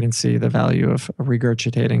we didn't see the value of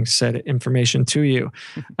regurgitating said information to you.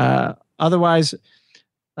 Otherwise,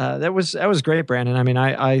 that was great, Brandon. I mean,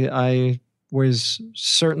 I was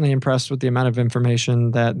certainly impressed with the amount of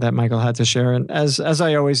information that Michael had to share, and as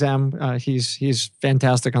I always am, he's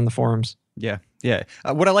fantastic on the forums. Yeah.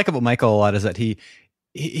 What I like about Michael a lot is that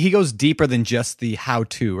he goes deeper than just the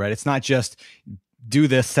how-to, right? It's not just do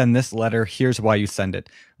this, send this letter, here's why you send it.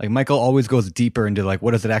 Like Michael always goes deeper into like,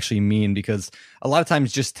 what does it actually mean? Because a lot of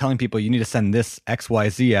times just telling people you need to send this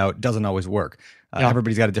XYZ out doesn't always work.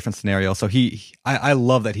 Everybody's got a different scenario. So I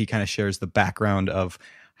love that he kind of shares the background of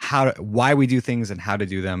why we do things and how to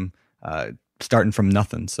do them, starting from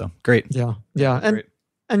nothing. So great. Yeah. Great.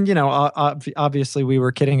 And obviously we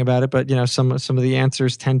were kidding about it, but some of the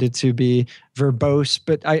answers tended to be verbose.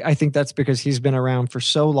 But I think that's because he's been around for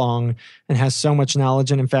so long and has so much knowledge.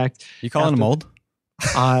 And in fact, you calling him old?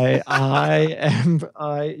 Yep.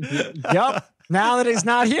 Now that he's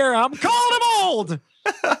not here, I'm calling him old.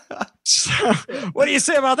 So, what do you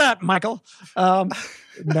say about that, Michael?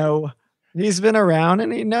 No. He's been around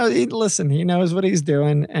and he knows what he's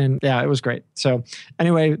doing. And yeah, it was great. So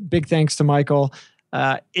anyway, big thanks to Michael.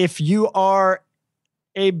 If you are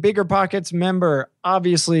a BiggerPockets member,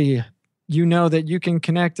 obviously, you know that you can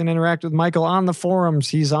connect and interact with Michael on the forums.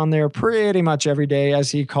 He's on there pretty much every day. As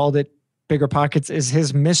he called it, BiggerPockets is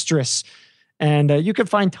his mistress. And you can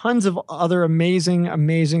find tons of other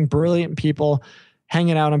amazing, brilliant people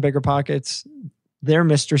hanging out on BiggerPockets, their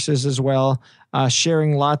mistresses as well,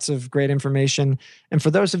 sharing lots of great information. And for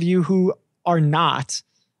those of you who are not,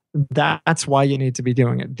 that's why you need to be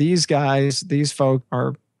doing it. These folk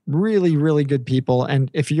are really, really good people.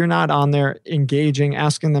 And if you're not on there engaging,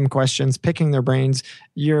 asking them questions, picking their brains,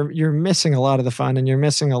 you're missing a lot of the fun and you're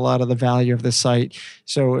missing a lot of the value of the site.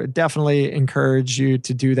 So definitely encourage you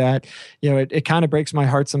to do that. It kind of breaks my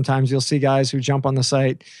heart sometimes. You'll see guys who jump on the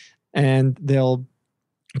site and they'll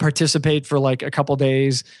participate for like a couple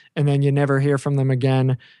days and then you never hear from them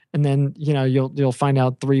again. And then, you'll find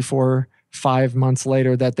out 3, 4, 5 months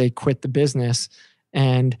later that they quit the business.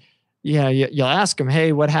 And you'll ask them,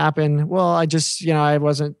 hey, what happened? Well, I just, I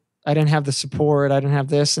didn't have the support. I didn't have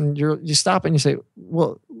this. And you stop and you say,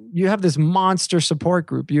 well, you have this monster support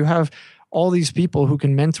group. You have all these people who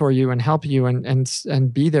can mentor you and help you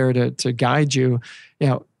and be there to guide you.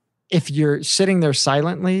 If you're sitting there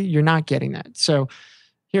silently, you're not getting that. So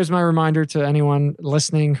here's my reminder to anyone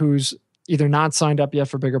listening who's either not signed up yet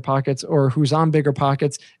for BiggerPockets or who's on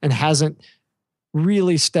BiggerPockets and hasn't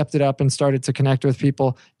really stepped it up and started to connect with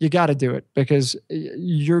people. You got to do it because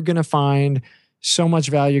you're going to find so much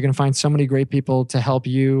value. You're going to find so many great people to help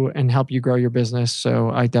you and help you grow your business.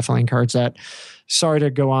 So I definitely encourage that. Sorry to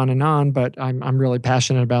go on and on, but I'm really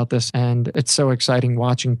passionate about this. And it's so exciting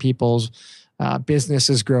watching people's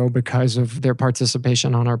businesses grow because of their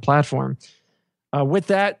participation on our platform. With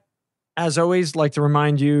that, as always, like to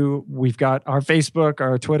remind you, we've got our Facebook,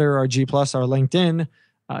 our Twitter, our G+, our LinkedIn.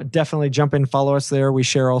 Definitely jump in, follow us there. We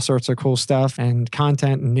share all sorts of cool stuff and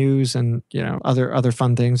content and news and other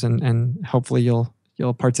fun things. And hopefully you'll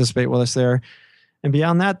participate with us there. And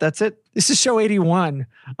beyond that, that's it. This is show 81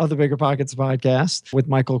 of the BiggerPockets podcast with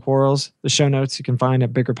Michael Quarles. The show notes you can find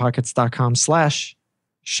at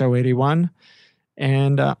biggerpockets.com/show81.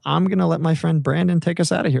 And I'm going to let my friend Brandon take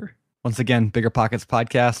us out of here. Once again, BiggerPockets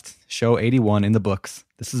Podcast, show 81 in the books.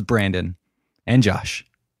 This is Brandon and Josh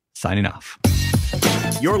signing off.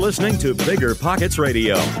 You're listening to BiggerPockets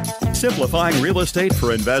Radio, simplifying real estate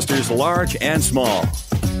for investors large and small.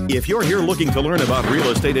 If you're here looking to learn about real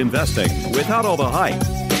estate investing without all the hype,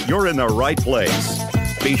 you're in the right place.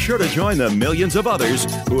 Be sure to join the millions of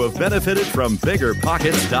others who have benefited from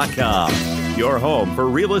BiggerPockets.com, your home for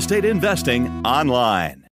real estate investing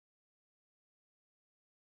online.